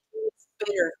saved. He was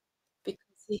bitter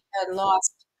because he had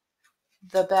lost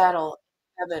the battle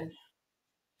in heaven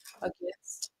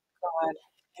against God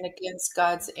and against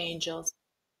God's angels.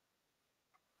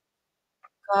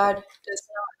 God does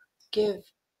not give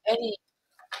any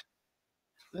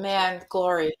man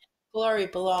glory. Glory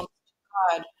belongs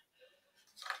to God,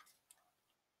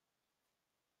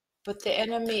 but the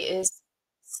enemy is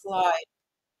sly.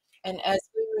 And as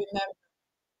we remember,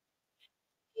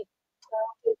 he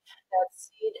planted that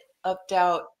seed of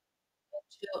doubt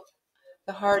into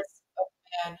the hearts of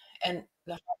man and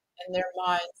their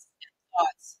minds and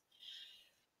thoughts.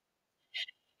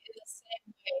 In the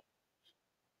same way,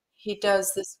 he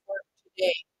does this work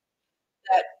today,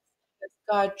 that as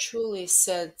God truly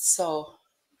said so.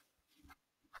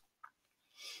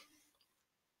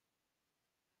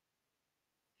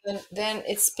 And then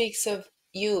it speaks of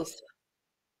youth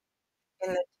in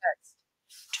the text,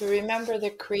 to remember the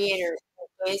Creator in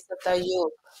the ways of thy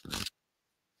youth.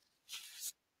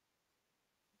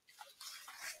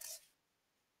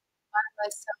 I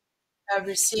myself have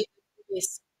received the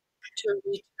grace to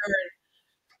return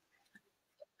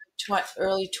to my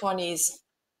early 20s.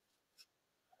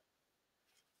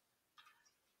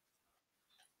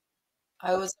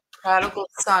 I was a prodigal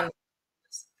son,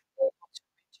 was able to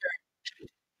return.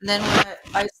 And then when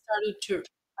I started to read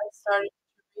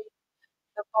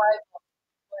the Bible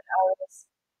when I was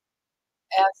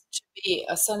asked to be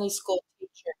a Sunday school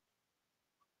teacher.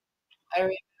 I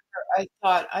remember I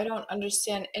thought, I don't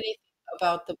understand anything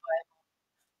about the Bible,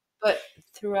 but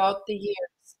throughout the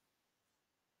years,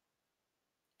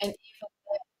 and even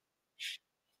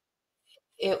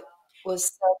then, it was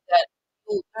said that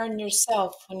you learn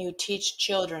yourself when you teach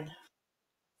children.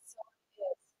 So it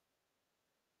is.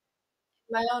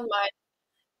 In my own mind,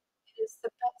 it is the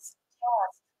best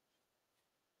task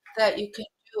that you can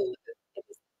do. It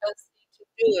is the best thing to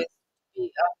do is to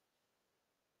be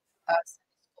a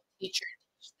Sunday school teacher and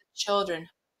teach the children.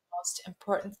 The most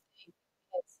important thing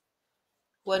is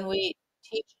when we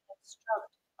teach and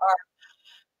instruct our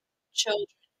children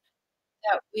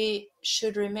that we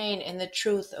should remain in the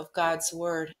truth of God's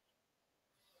word.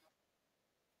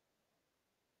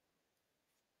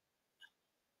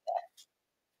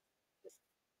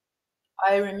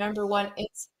 I remember one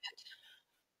incident,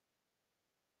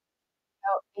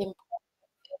 how important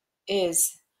it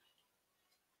is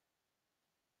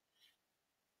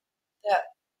that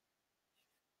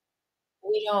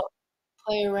we don't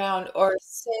play around or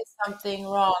say something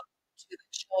wrong to the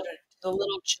children, to the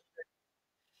little children,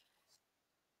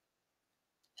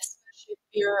 especially if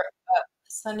you're a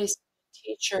Sunday school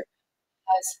teacher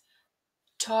has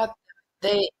taught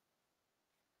them.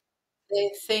 They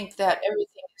think that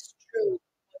everything is true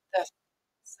what the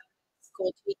Sunday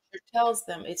school teacher tells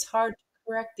them. It's hard to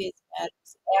correct these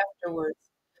matters afterwards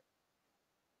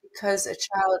because a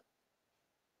child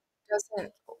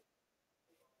doesn't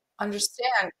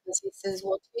understand because he says,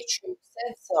 well, teacher, you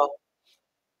said so.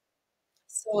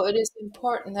 So it is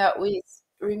important that we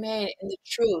remain in the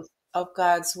truth of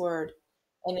God's word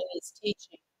and in its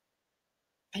teaching,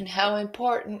 and how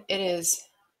important it is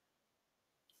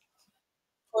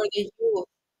for the youth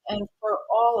and for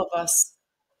all of us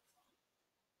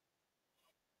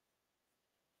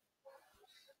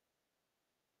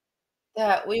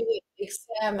that we would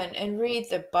examine and read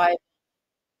the Bible,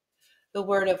 the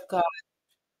word of God.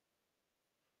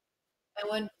 And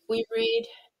when we read,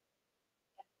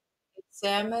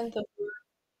 examine the word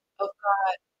of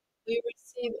God, we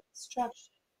receive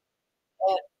instruction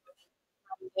and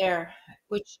from there,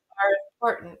 which are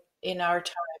important in our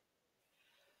time.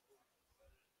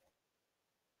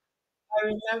 I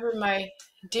remember my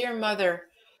dear mother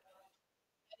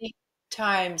many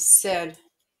times said,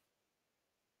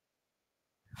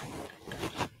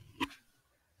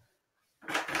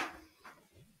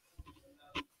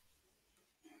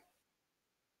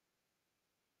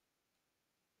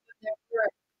 there were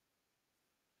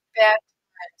bad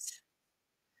times.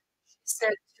 She said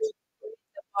to read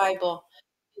the Bible.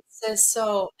 It says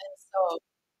so and so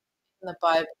in the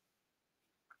Bible.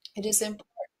 It is important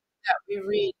that we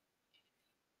read,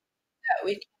 that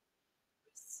we can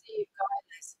receive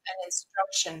guidance and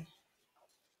instruction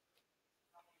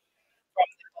from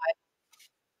the Bible.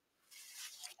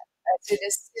 As it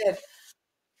is said,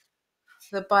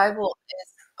 the Bible is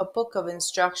a book of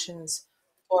instructions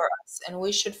for us, and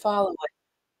we should follow it.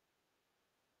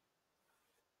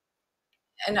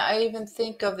 And I even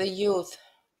think of the youth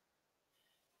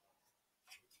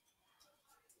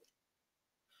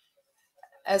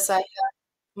as I have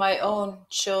my own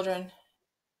children,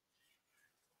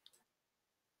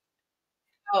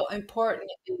 how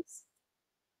important it is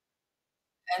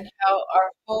and how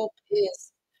our hope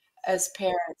is as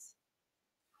parents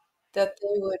that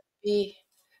they would be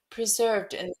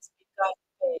preserved in this begotten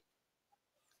faith,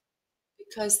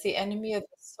 because the enemy of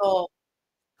the soul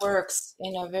works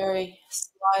in a very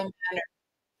sly manner.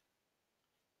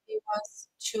 He wants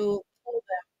to pull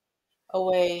them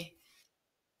away,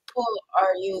 pull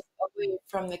our youth away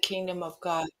from the kingdom of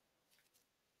God,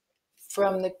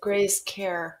 from the grace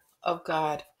care of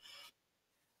God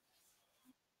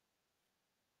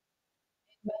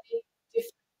in many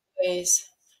different ways.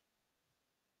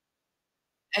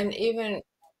 And even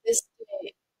this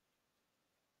day,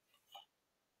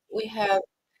 we have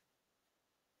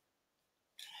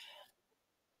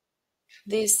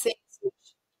these things which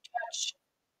touch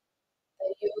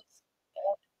the youth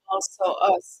and also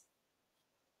us.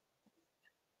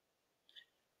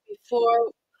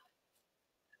 Before,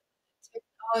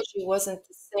 technology wasn't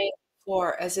the same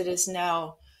before as it is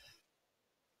now,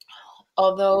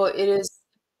 although it is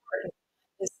important,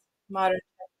 this modern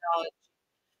technology,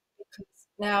 because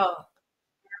now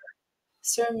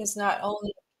sermons not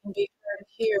only can be heard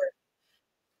here,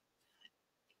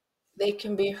 they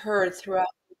can be heard throughout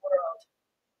the world.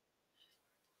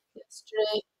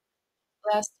 Yesterday,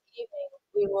 last evening,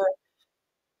 we were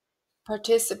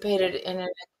participated in an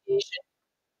occasion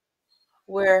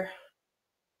where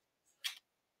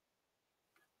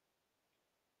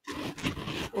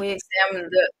we examined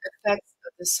the effects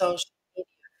of the social media,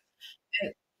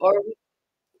 and, or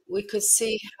we could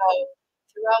see how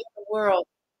throughout the world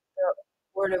the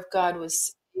word of God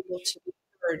was able to be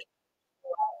heard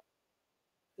throughout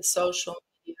the social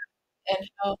media, and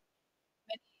how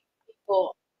many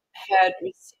people had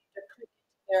received a prick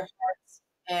into their hearts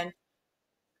and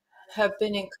have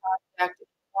been in contact and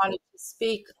wanted to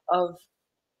speak of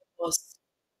the most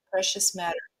precious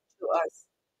matter to us.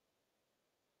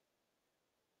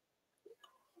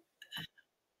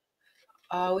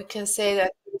 We can say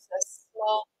that there's a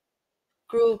small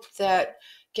group that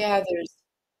gathers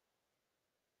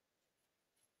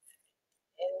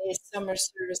in these summer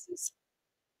services,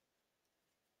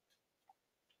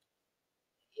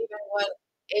 even when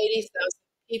 80,000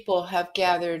 people have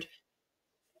gathered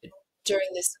during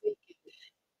this weekend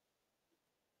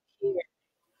here.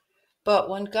 But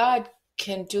when God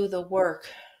can do the work,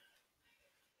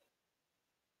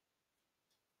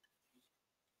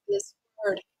 this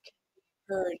word can be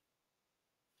heard,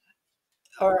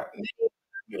 or many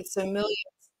hundreds of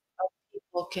millions of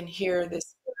people can hear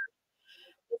this word.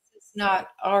 This is not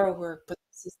our work, but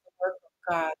this is the work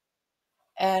of God.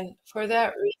 And for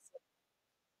that reason,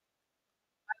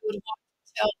 I would want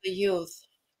to tell the youth,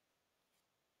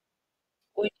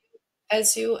 when you,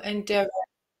 as you endeavor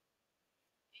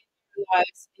your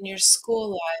lives, in your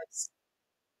school lives,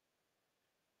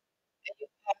 and you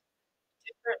have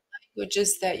different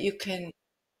languages that you can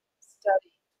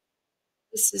study,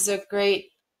 this is a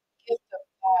great gift of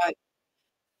God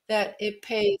that it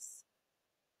pays,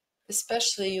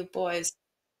 especially you boys,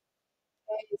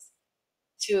 pays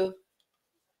to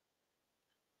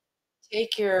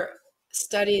take your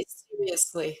studies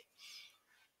seriously.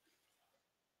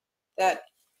 That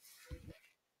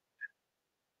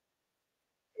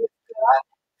if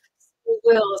God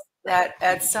wills that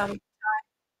at some in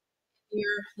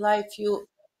your life you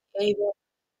be able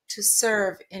to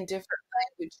serve in different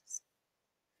languages,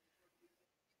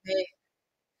 you may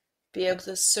be able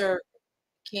to serve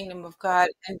the kingdom of God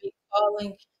and be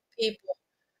calling people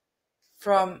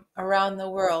from around the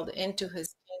world into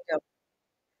his kingdom.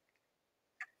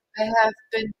 I have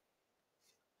been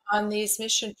on these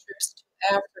mission trips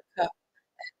to Africa.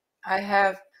 I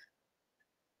have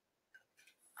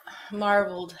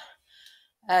marveled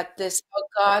at this,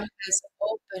 how God has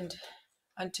opened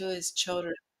unto his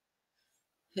children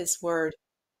his word.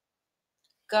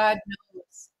 God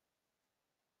knows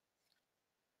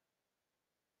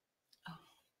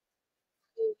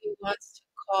who he wants to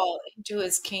call into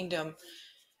his kingdom,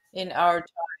 in our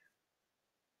time.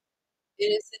 It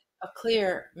isn't a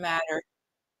clear matter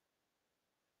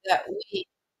that we,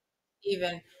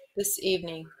 even this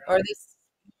evening or this,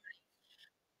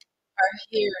 are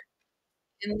here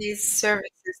in these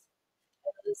services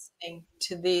and listening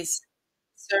to these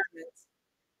sermons.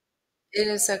 It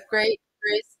is a great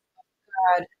grace of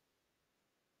God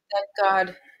that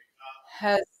God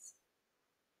has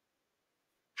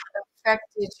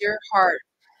affected your heart,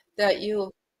 that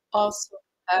you also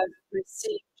have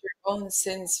received your own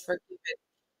sins forgiven,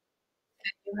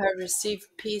 and you have received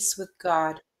peace with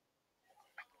God.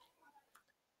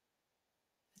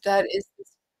 That is the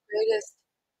greatest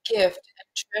gift and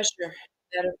treasure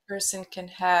that a person can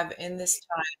have in this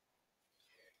time.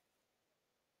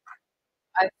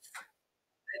 I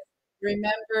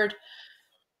remembered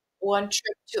one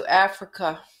trip to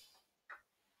Africa.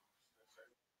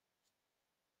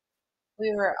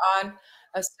 We were on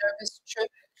a service trip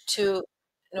to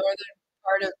northern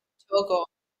part of Togo,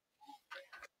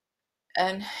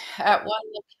 and at one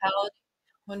locality,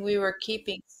 when we were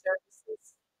keeping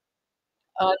services,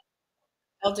 an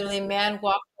elderly man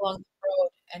walked along the road,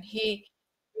 and he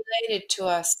related to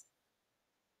us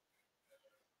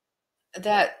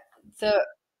that the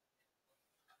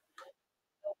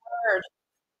word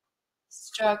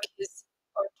struck his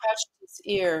or touched his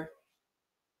ear.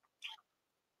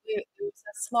 There was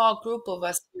a small group of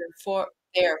us here, four or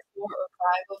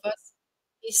five of us.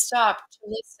 He stopped to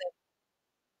listen.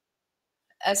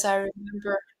 As I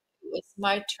remember, it was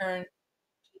my turn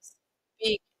to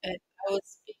speak, and I was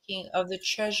speaking of the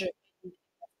treasure in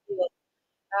the field,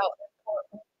 how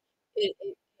important it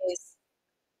is,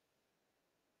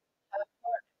 how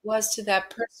important it was to that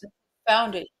person who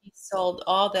found it. He sold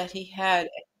all that he had, and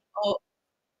he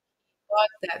bought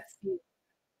that field,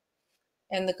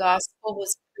 and the gospel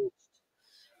was preached.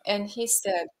 And he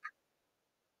said,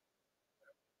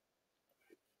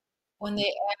 when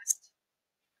they asked,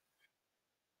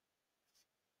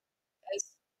 does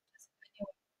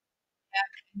anyone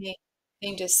have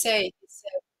anything to say? He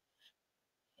said,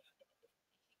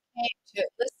 came to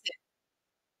listen.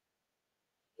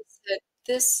 He said,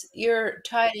 this, your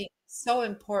tiding is so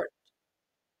important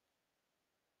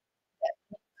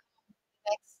that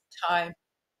next time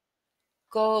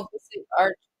go visit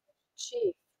our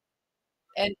chief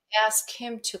and ask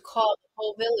him to call the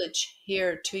whole village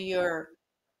here to your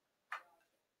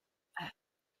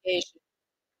occasion.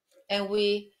 And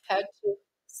we had to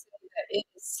say that it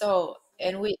is so.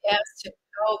 And we asked him,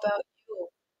 how about you?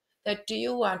 That do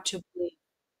you want to believe?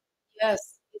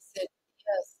 Yes. He said,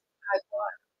 yes, I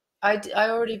want. I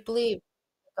already believed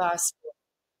the gospel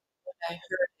when I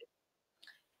heard it.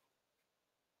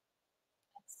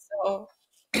 So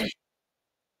it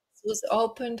was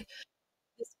opened,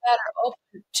 this matter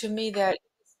opened to me that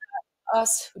it's not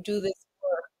us who do this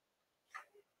work.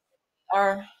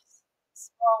 Our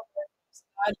small workers,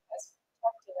 God has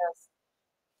protected us,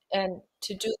 and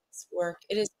to do this work,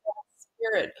 it is God's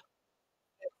Spirit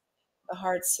in the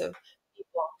hearts of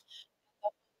people. The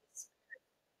Holy Spirit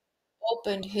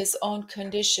opened his own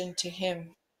condition to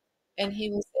him, and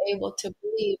he was able to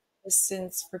believe his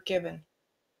sins forgiven.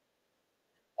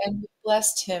 And we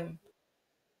blessed him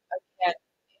again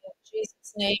in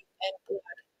Jesus' name and blood.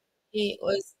 He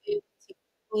was able to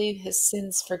believe his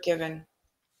sins forgiven.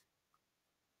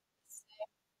 The same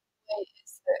way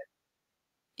as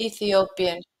the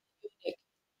Ethiopian eunuch,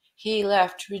 he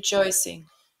left rejoicing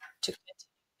to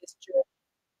continue his journey.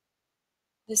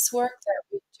 This work that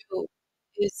we do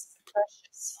is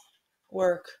precious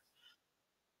work.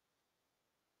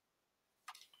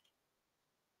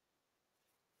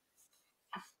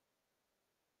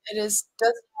 It is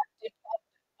does not depend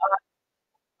on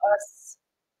us,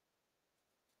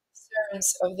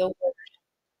 servants of the word.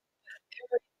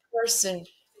 Every person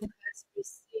who has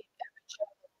received, every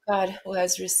child of God who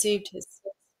has received his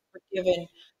sins forgiven,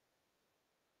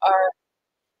 are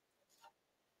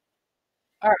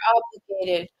are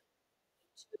obligated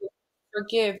to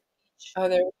forgive each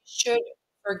other. We should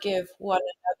forgive one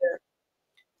another.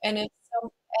 And if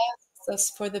someone asks us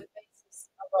for the basis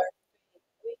of our faith,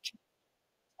 we can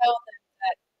tell them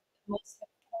that the most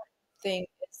important thing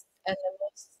is, and the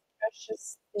most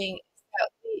precious thing is that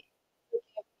we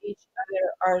forgive each other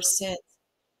our sins.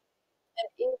 And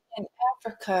even in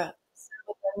Africa, some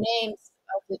of the names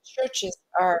of the churches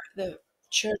are the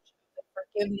Church of the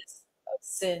Forgiveness of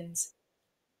Sins,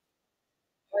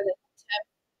 or the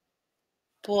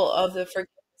Temple of the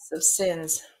Forgiveness of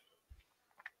Sins.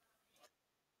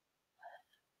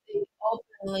 They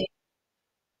openly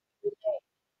relate,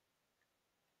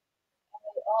 and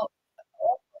they all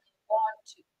openly want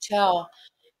to tell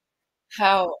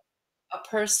how a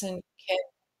person can.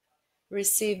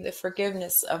 receive the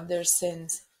forgiveness of their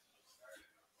sins.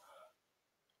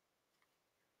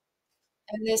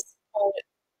 And this part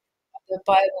of the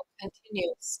Bible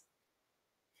continues.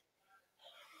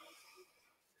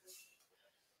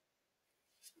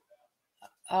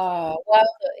 While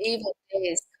the evil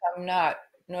days come not,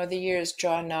 nor the years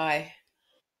draw nigh.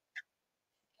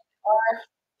 Our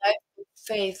life of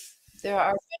faith, there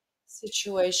are many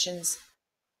situations,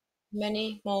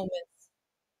 many moments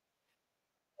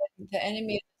when the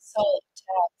enemy of the soul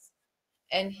attacks,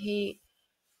 and he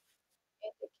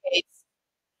indicates,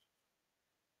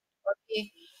 or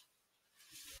he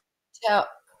tell,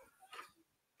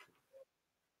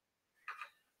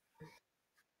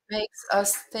 makes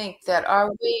us think that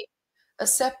are we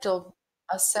acceptable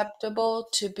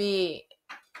to be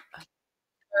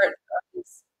part of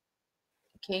this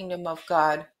kingdom of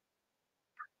God,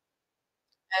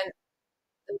 and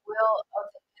the will of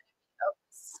the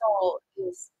soul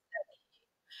is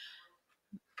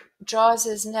draws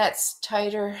his nets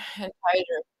tighter and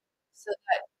tighter so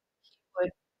that he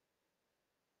would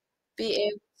be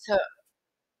able to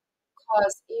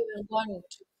cause even one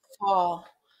to fall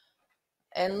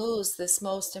and lose this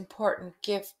most important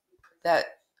gift that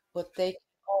what they can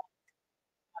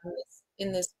own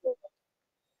in this world.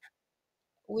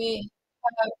 We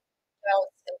have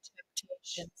doubts and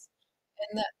temptations,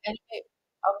 and the enemy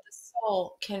of the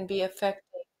soul can be affecting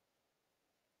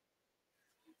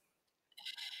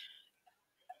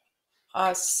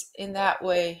us in that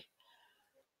way.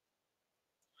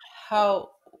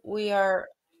 How we are,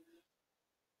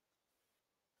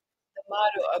 the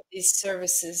motto of these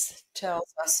services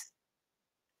tells us,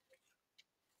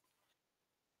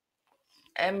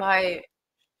 am I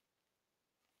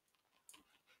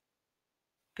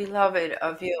beloved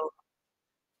of you?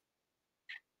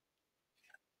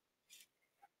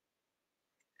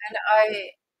 And I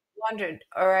wondered,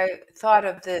 or I thought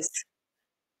of this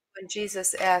when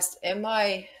Jesus asked, am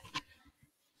I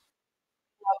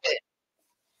beloved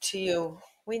to you?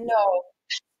 We know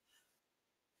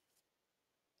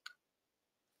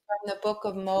from the book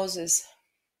of Moses,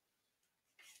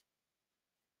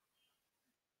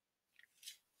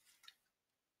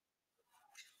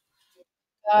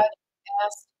 God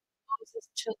asked Moses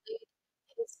to lead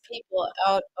his people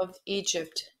out of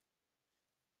Egypt.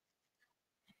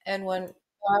 And when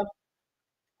God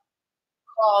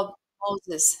called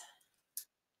Moses,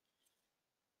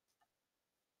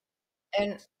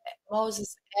 and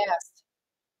Moses asked,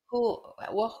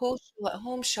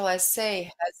 whom shall I say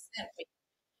has sent me?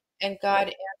 And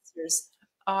God answers,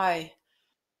 I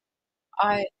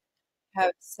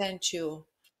have sent you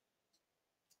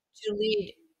to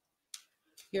lead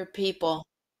your people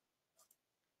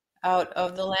out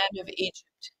of the land of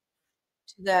Egypt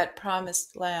to that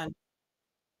promised land.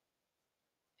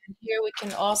 And here we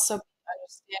can also be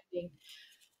understanding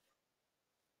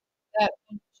that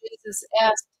when Jesus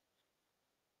asked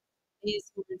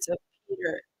these words of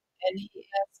Peter, and he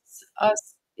asks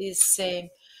us these same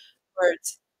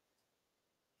words,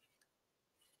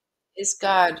 is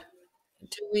God,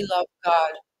 do we love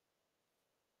God?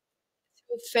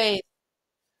 Through faith,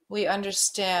 we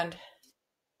understand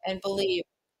and believe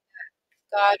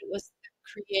God was the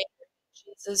creator,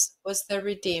 Jesus was the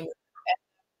redeemer, and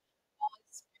the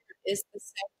Holy Spirit is the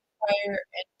sanctifier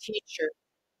and teacher,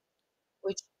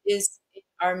 which is in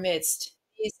our midst.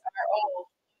 These are all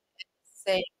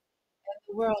the same, and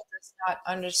the world does not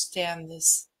understand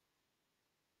this.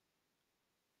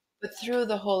 But through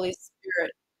the Holy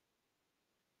Spirit,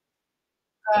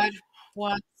 God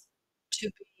wants to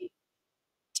be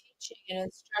teaching and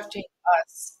instructing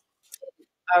us in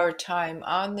our time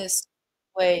on this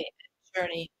way and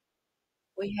journey.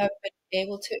 We have been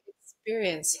able to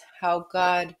experience how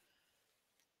God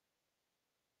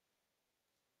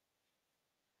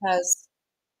has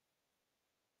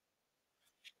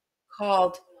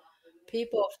called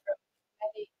people from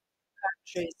many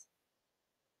countries,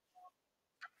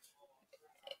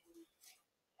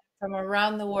 from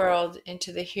around the world,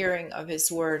 into the hearing of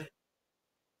His word.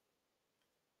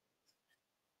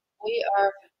 We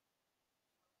are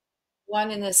one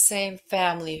in the same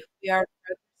family. We are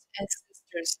brothers and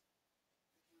sisters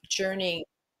journeying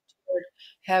toward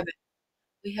heaven.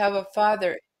 We have a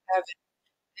Father in heaven,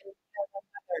 and we have a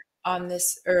Mother on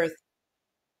this earth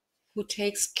who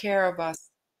takes care of us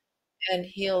and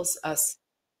heals us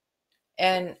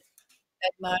and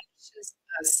admonishes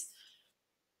us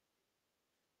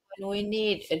when we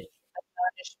need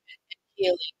admonishment and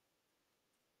healing.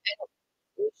 And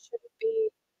we should be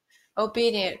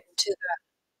obedient to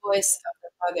the voice of the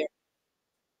Mother,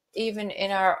 even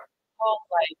in our home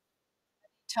life.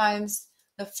 Times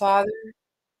the Father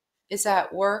is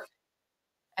at work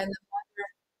And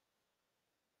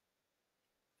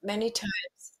many times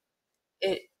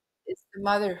it is the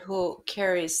mother who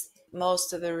carries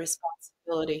most of the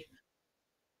responsibility.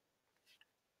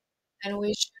 And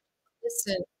we should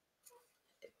listen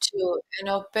to and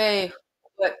obey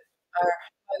what our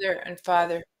mother and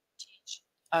father teach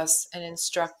us and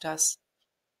instruct us.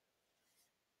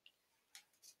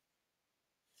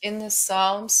 In the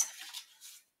Psalms,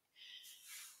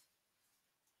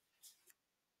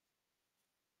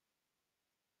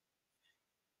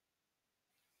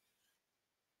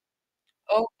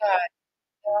 O God,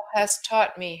 thou hast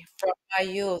taught me from my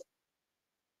youth,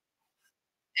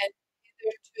 and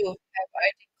hitherto have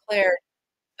I declared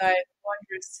thy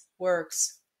wondrous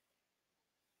works.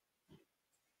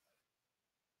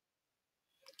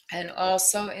 And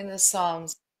also in the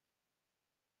Psalms,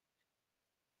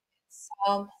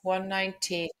 Psalm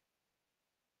 119,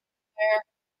 where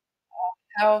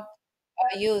how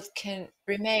a youth can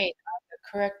remain on the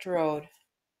correct road,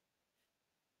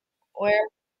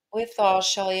 wherewithal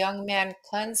shall a young man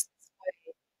cleanse his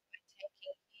way,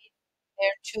 taking heed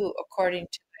thereto according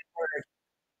to thy word.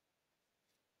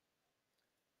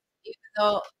 Even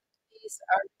though these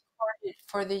are recorded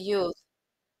for the youth,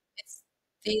 it's,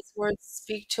 these words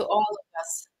speak to all of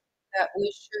us that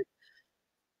we should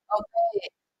obey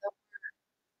the word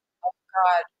of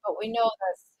God, but we know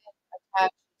that sin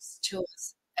attaches to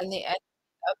us, and the enemy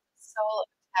of the soul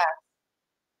attacks,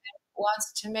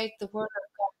 wants to make the word of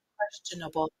God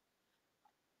questionable.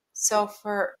 So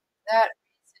for that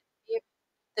reason, even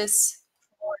this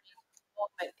morning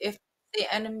moment, if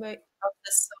the enemy of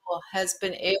the soul has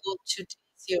been able to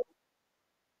tease you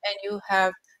and you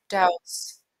have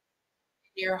doubts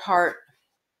in your heart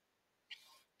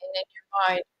and in your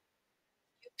mind,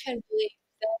 you can believe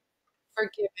that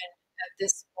forgiven at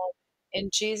this moment in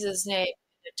Jesus' name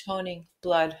and atoning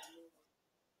blood.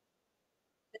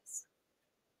 This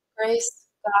grace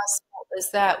gospel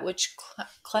is that which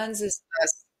cleanses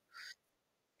us,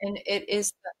 and it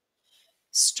is the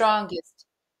strongest,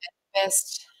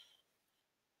 best,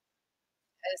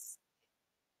 as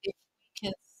if we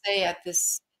can say at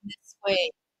this in this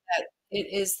way, that it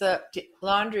is the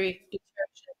laundry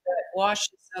detergent that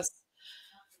washes us,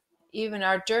 even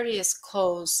our dirtiest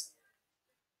clothes,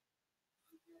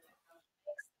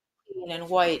 clean and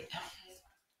white.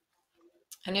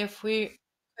 And if we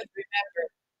could remember,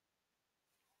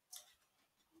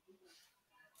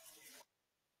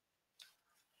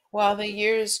 while the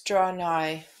years draw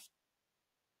nigh,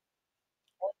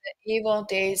 the evil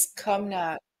days come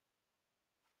not,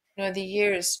 nor the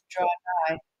years draw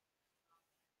nigh,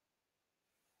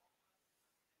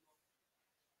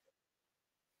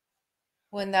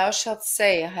 when thou shalt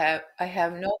say, I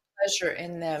have no pleasure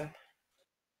in them.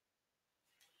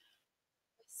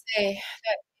 We say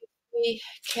that if we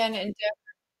can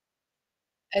endeavor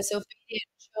as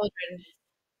obedient children,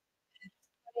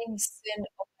 putting sin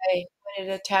away when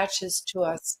it attaches to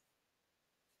us,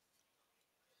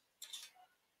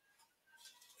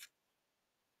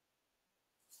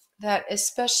 that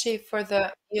especially for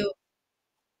the youth,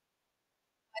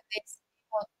 when these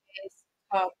evil days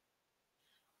come,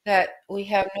 that we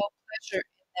have no pleasure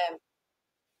in them,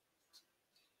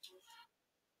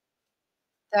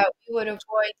 that we would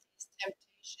avoid these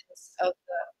temptations of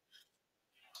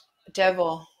the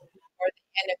devil or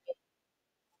the enemy,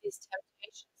 these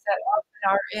temptations that often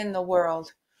are in the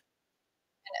world.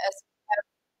 And as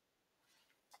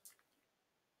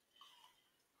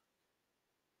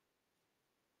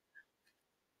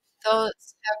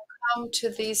those have come to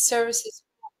these services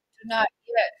who do not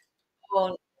yet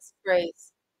own this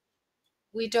grace,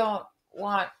 we don't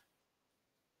want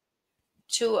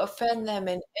to offend them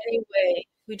in any way.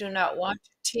 We do not want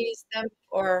to tease them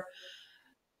or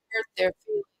hurt their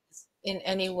feelings in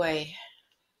any way,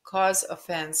 cause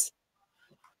offense,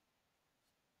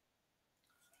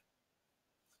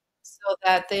 so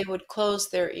that they would close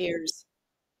their ears.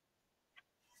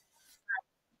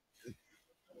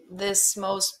 This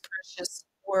most precious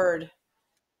word.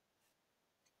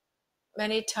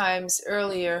 Many times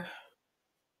earlier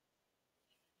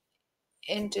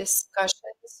in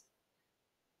discussions,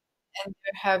 and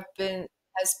there has been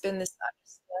this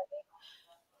understanding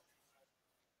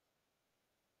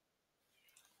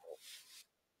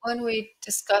when we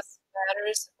discuss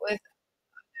matters with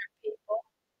people,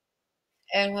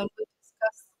 and when we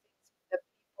discuss things with the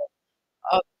people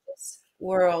of this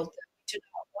world, that we do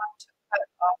not want to cut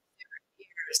off their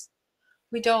ears.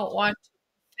 We don't want to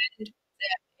offend them in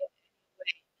any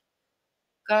way.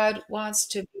 God wants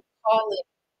to be calling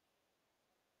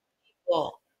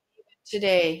people even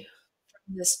today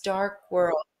from this dark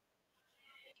world.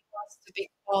 He wants to be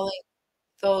calling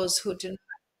those who do not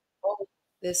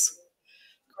this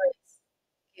grace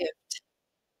gift.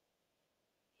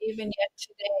 Even yet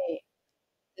today,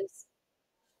 this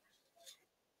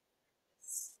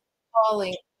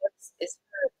calling is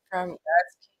heard from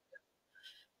God's kingdom.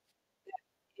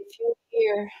 If you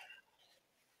hear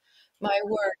my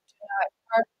word, do not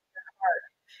harden your heart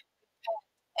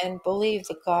and believe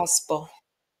the gospel.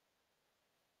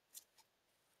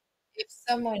 If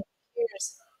someone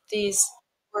hears these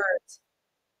words,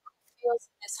 feels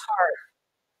in his heart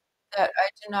that I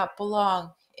do not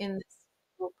belong in this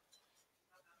group,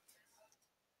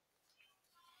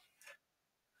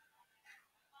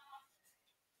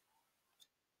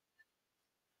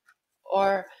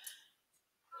 or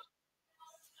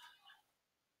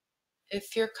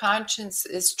if your conscience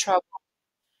is troubled,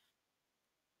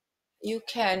 you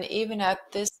can, even at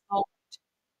this moment,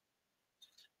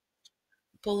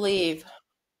 believe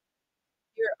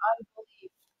your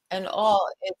unbelief and all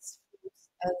its fruits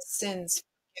and sins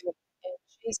forgiven in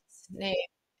Jesus' name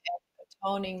and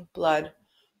atoning blood,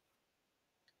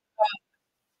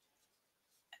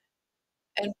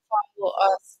 and follow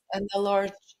us and the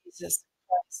Lord Jesus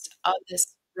Christ on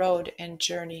this road and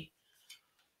journey.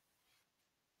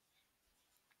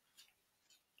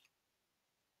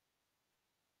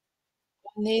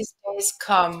 When these days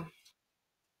come,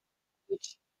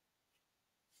 which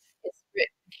is written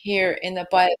here in the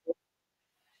Bible,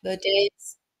 the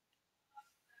days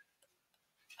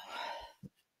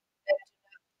that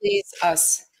please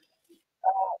us,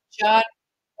 John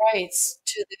writes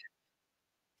to the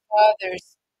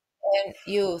fathers and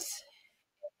youth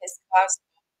in his gospel.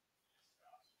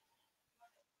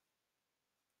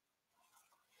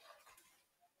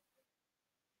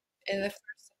 In the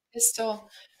first epistle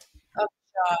of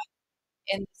John,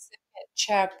 in the second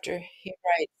chapter, he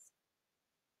writes,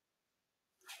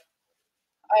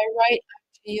 I write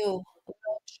unto you,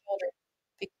 little children,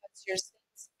 because your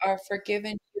sins are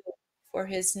forgiven you for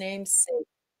his name's sake.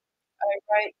 I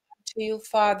write unto you,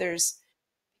 fathers,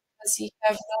 because ye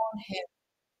have known him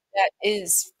that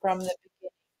is from the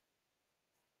beginning.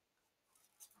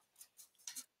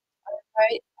 I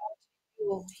write unto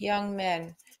you, young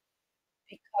men,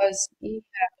 because ye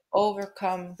have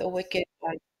overcome the wicked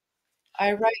one.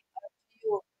 I write unto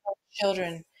you, little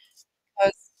children,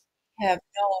 because ye have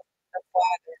known the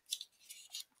Father.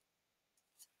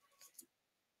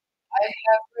 I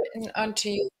have written unto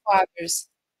you, fathers,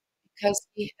 because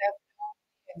ye have known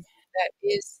him that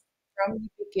is from the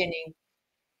beginning.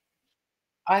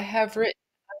 I have written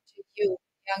unto you,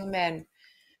 young men,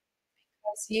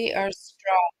 because ye are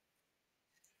strong,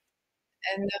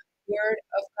 and the word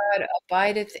of God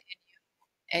abideth in you,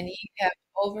 and ye have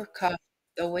overcome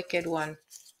the wicked one.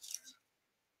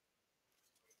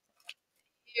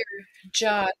 Here,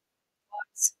 John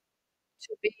wants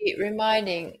to be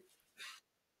reminding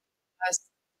us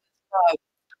of,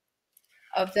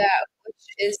 of that which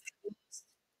is the most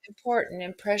important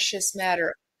and precious matter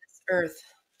on this earth,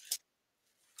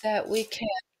 that we can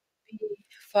be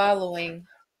following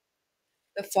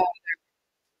the Father,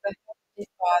 the Heavenly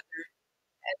Father,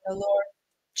 and the Lord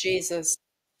Jesus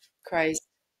Christ.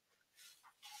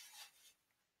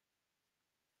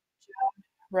 John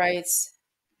writes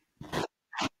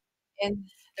in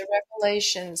the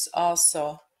Revelations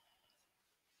also,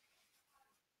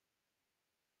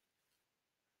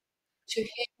 to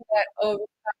him that overcometh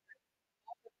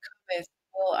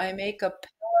will I make a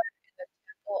pillar in the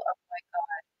temple of my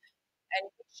God, and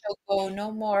he shall go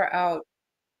no more out.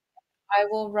 I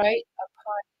will write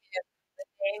upon him the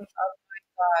name of my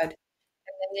God,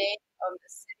 and the name of the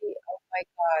city of my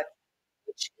God,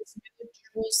 which is New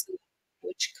Jerusalem,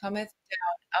 which cometh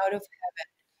down out of heaven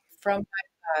from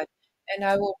my God, and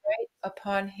I will write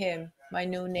upon him my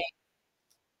new name.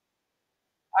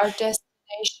 Our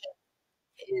destination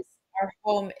is our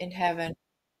home in heaven.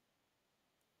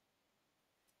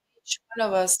 Each one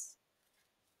of us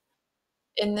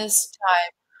in this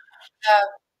time have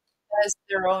has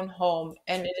their own home,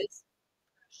 and it is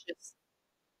precious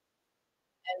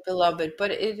and beloved,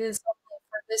 but it is only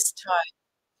for this time.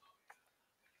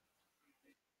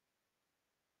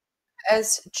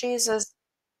 As Jesus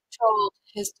told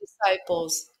his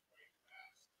disciples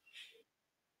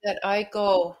that I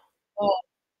go home,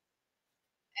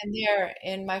 and there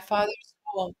in my Father's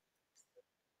home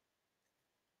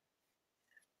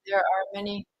there are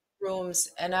many rooms,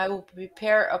 and I will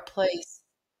prepare a place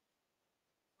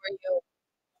for you.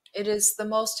 It is the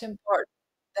most important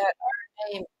that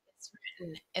our name is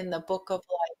written in the book of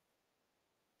life,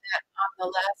 that on the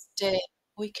last day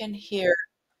we can hear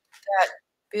that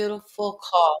beautiful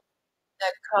call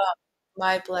that come,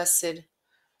 my blessed,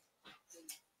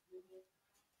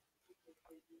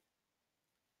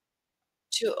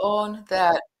 to own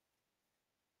that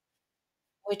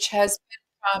which has been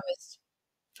promised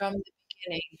from the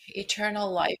beginning,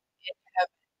 eternal life in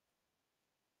heaven.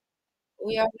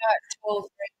 We are not told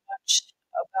very much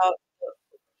about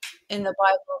in the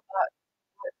Bible about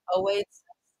what awaits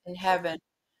us in heaven,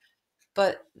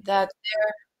 but that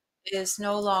there is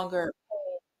no longer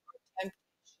pain or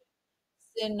temptation.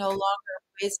 Sin no longer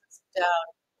weighs us down.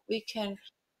 We can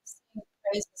sing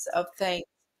praises of thanks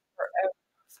forever,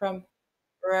 from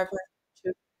forever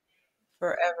to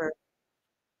forever,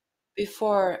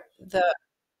 before the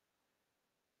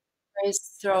praise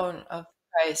throne of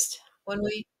Christ. When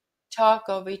we talk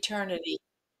of eternity,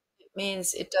 it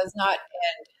means it does not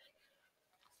end.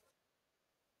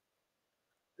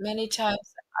 Many times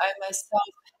I myself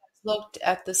have looked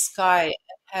at the sky and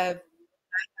have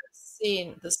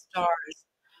seen the stars.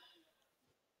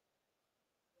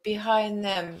 Behind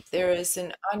them, there is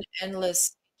an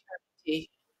unendless eternity,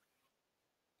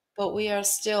 but we are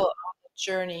still on the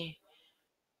journey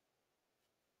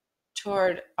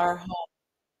toward our home.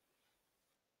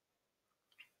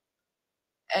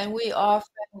 And we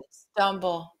often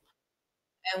stumble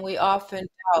and we often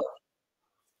doubt.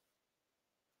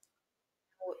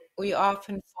 We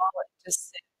often fall into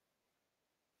sin.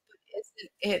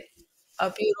 Isn't it a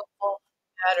beautiful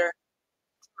matter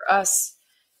for us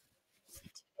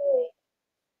today?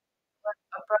 What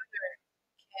a brother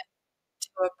can to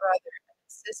a brother, and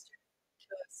a sister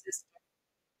to a sister,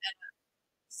 and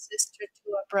a sister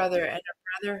to a brother, and a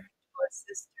brother to a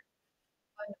sister.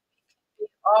 When we can be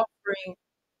offering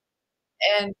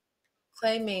and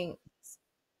claiming this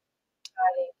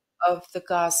tiding of the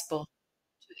gospel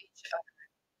to each other.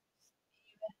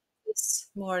 Even this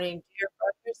morning, dear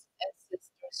brothers and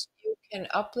sisters, you can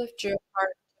uplift your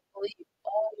heart to believe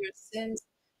all your sins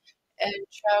and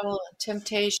travel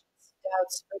temptations,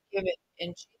 doubts forgiven in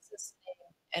Jesus' name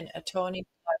and atoning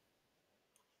blood.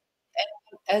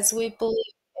 And as we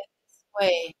believe in this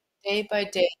way, day by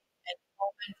day and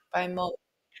moment by moment,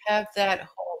 have that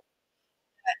hope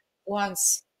that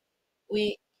once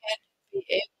we can be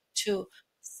able to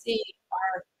see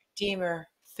our Redeemer's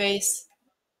face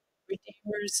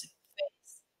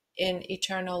in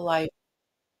eternal life.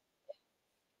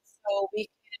 So we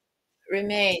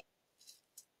remain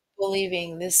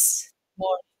believing this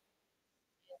morning.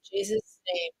 In Jesus'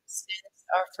 name, sins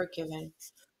are forgiven.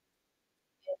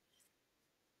 In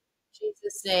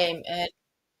Jesus' name, and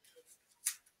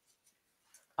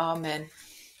amen.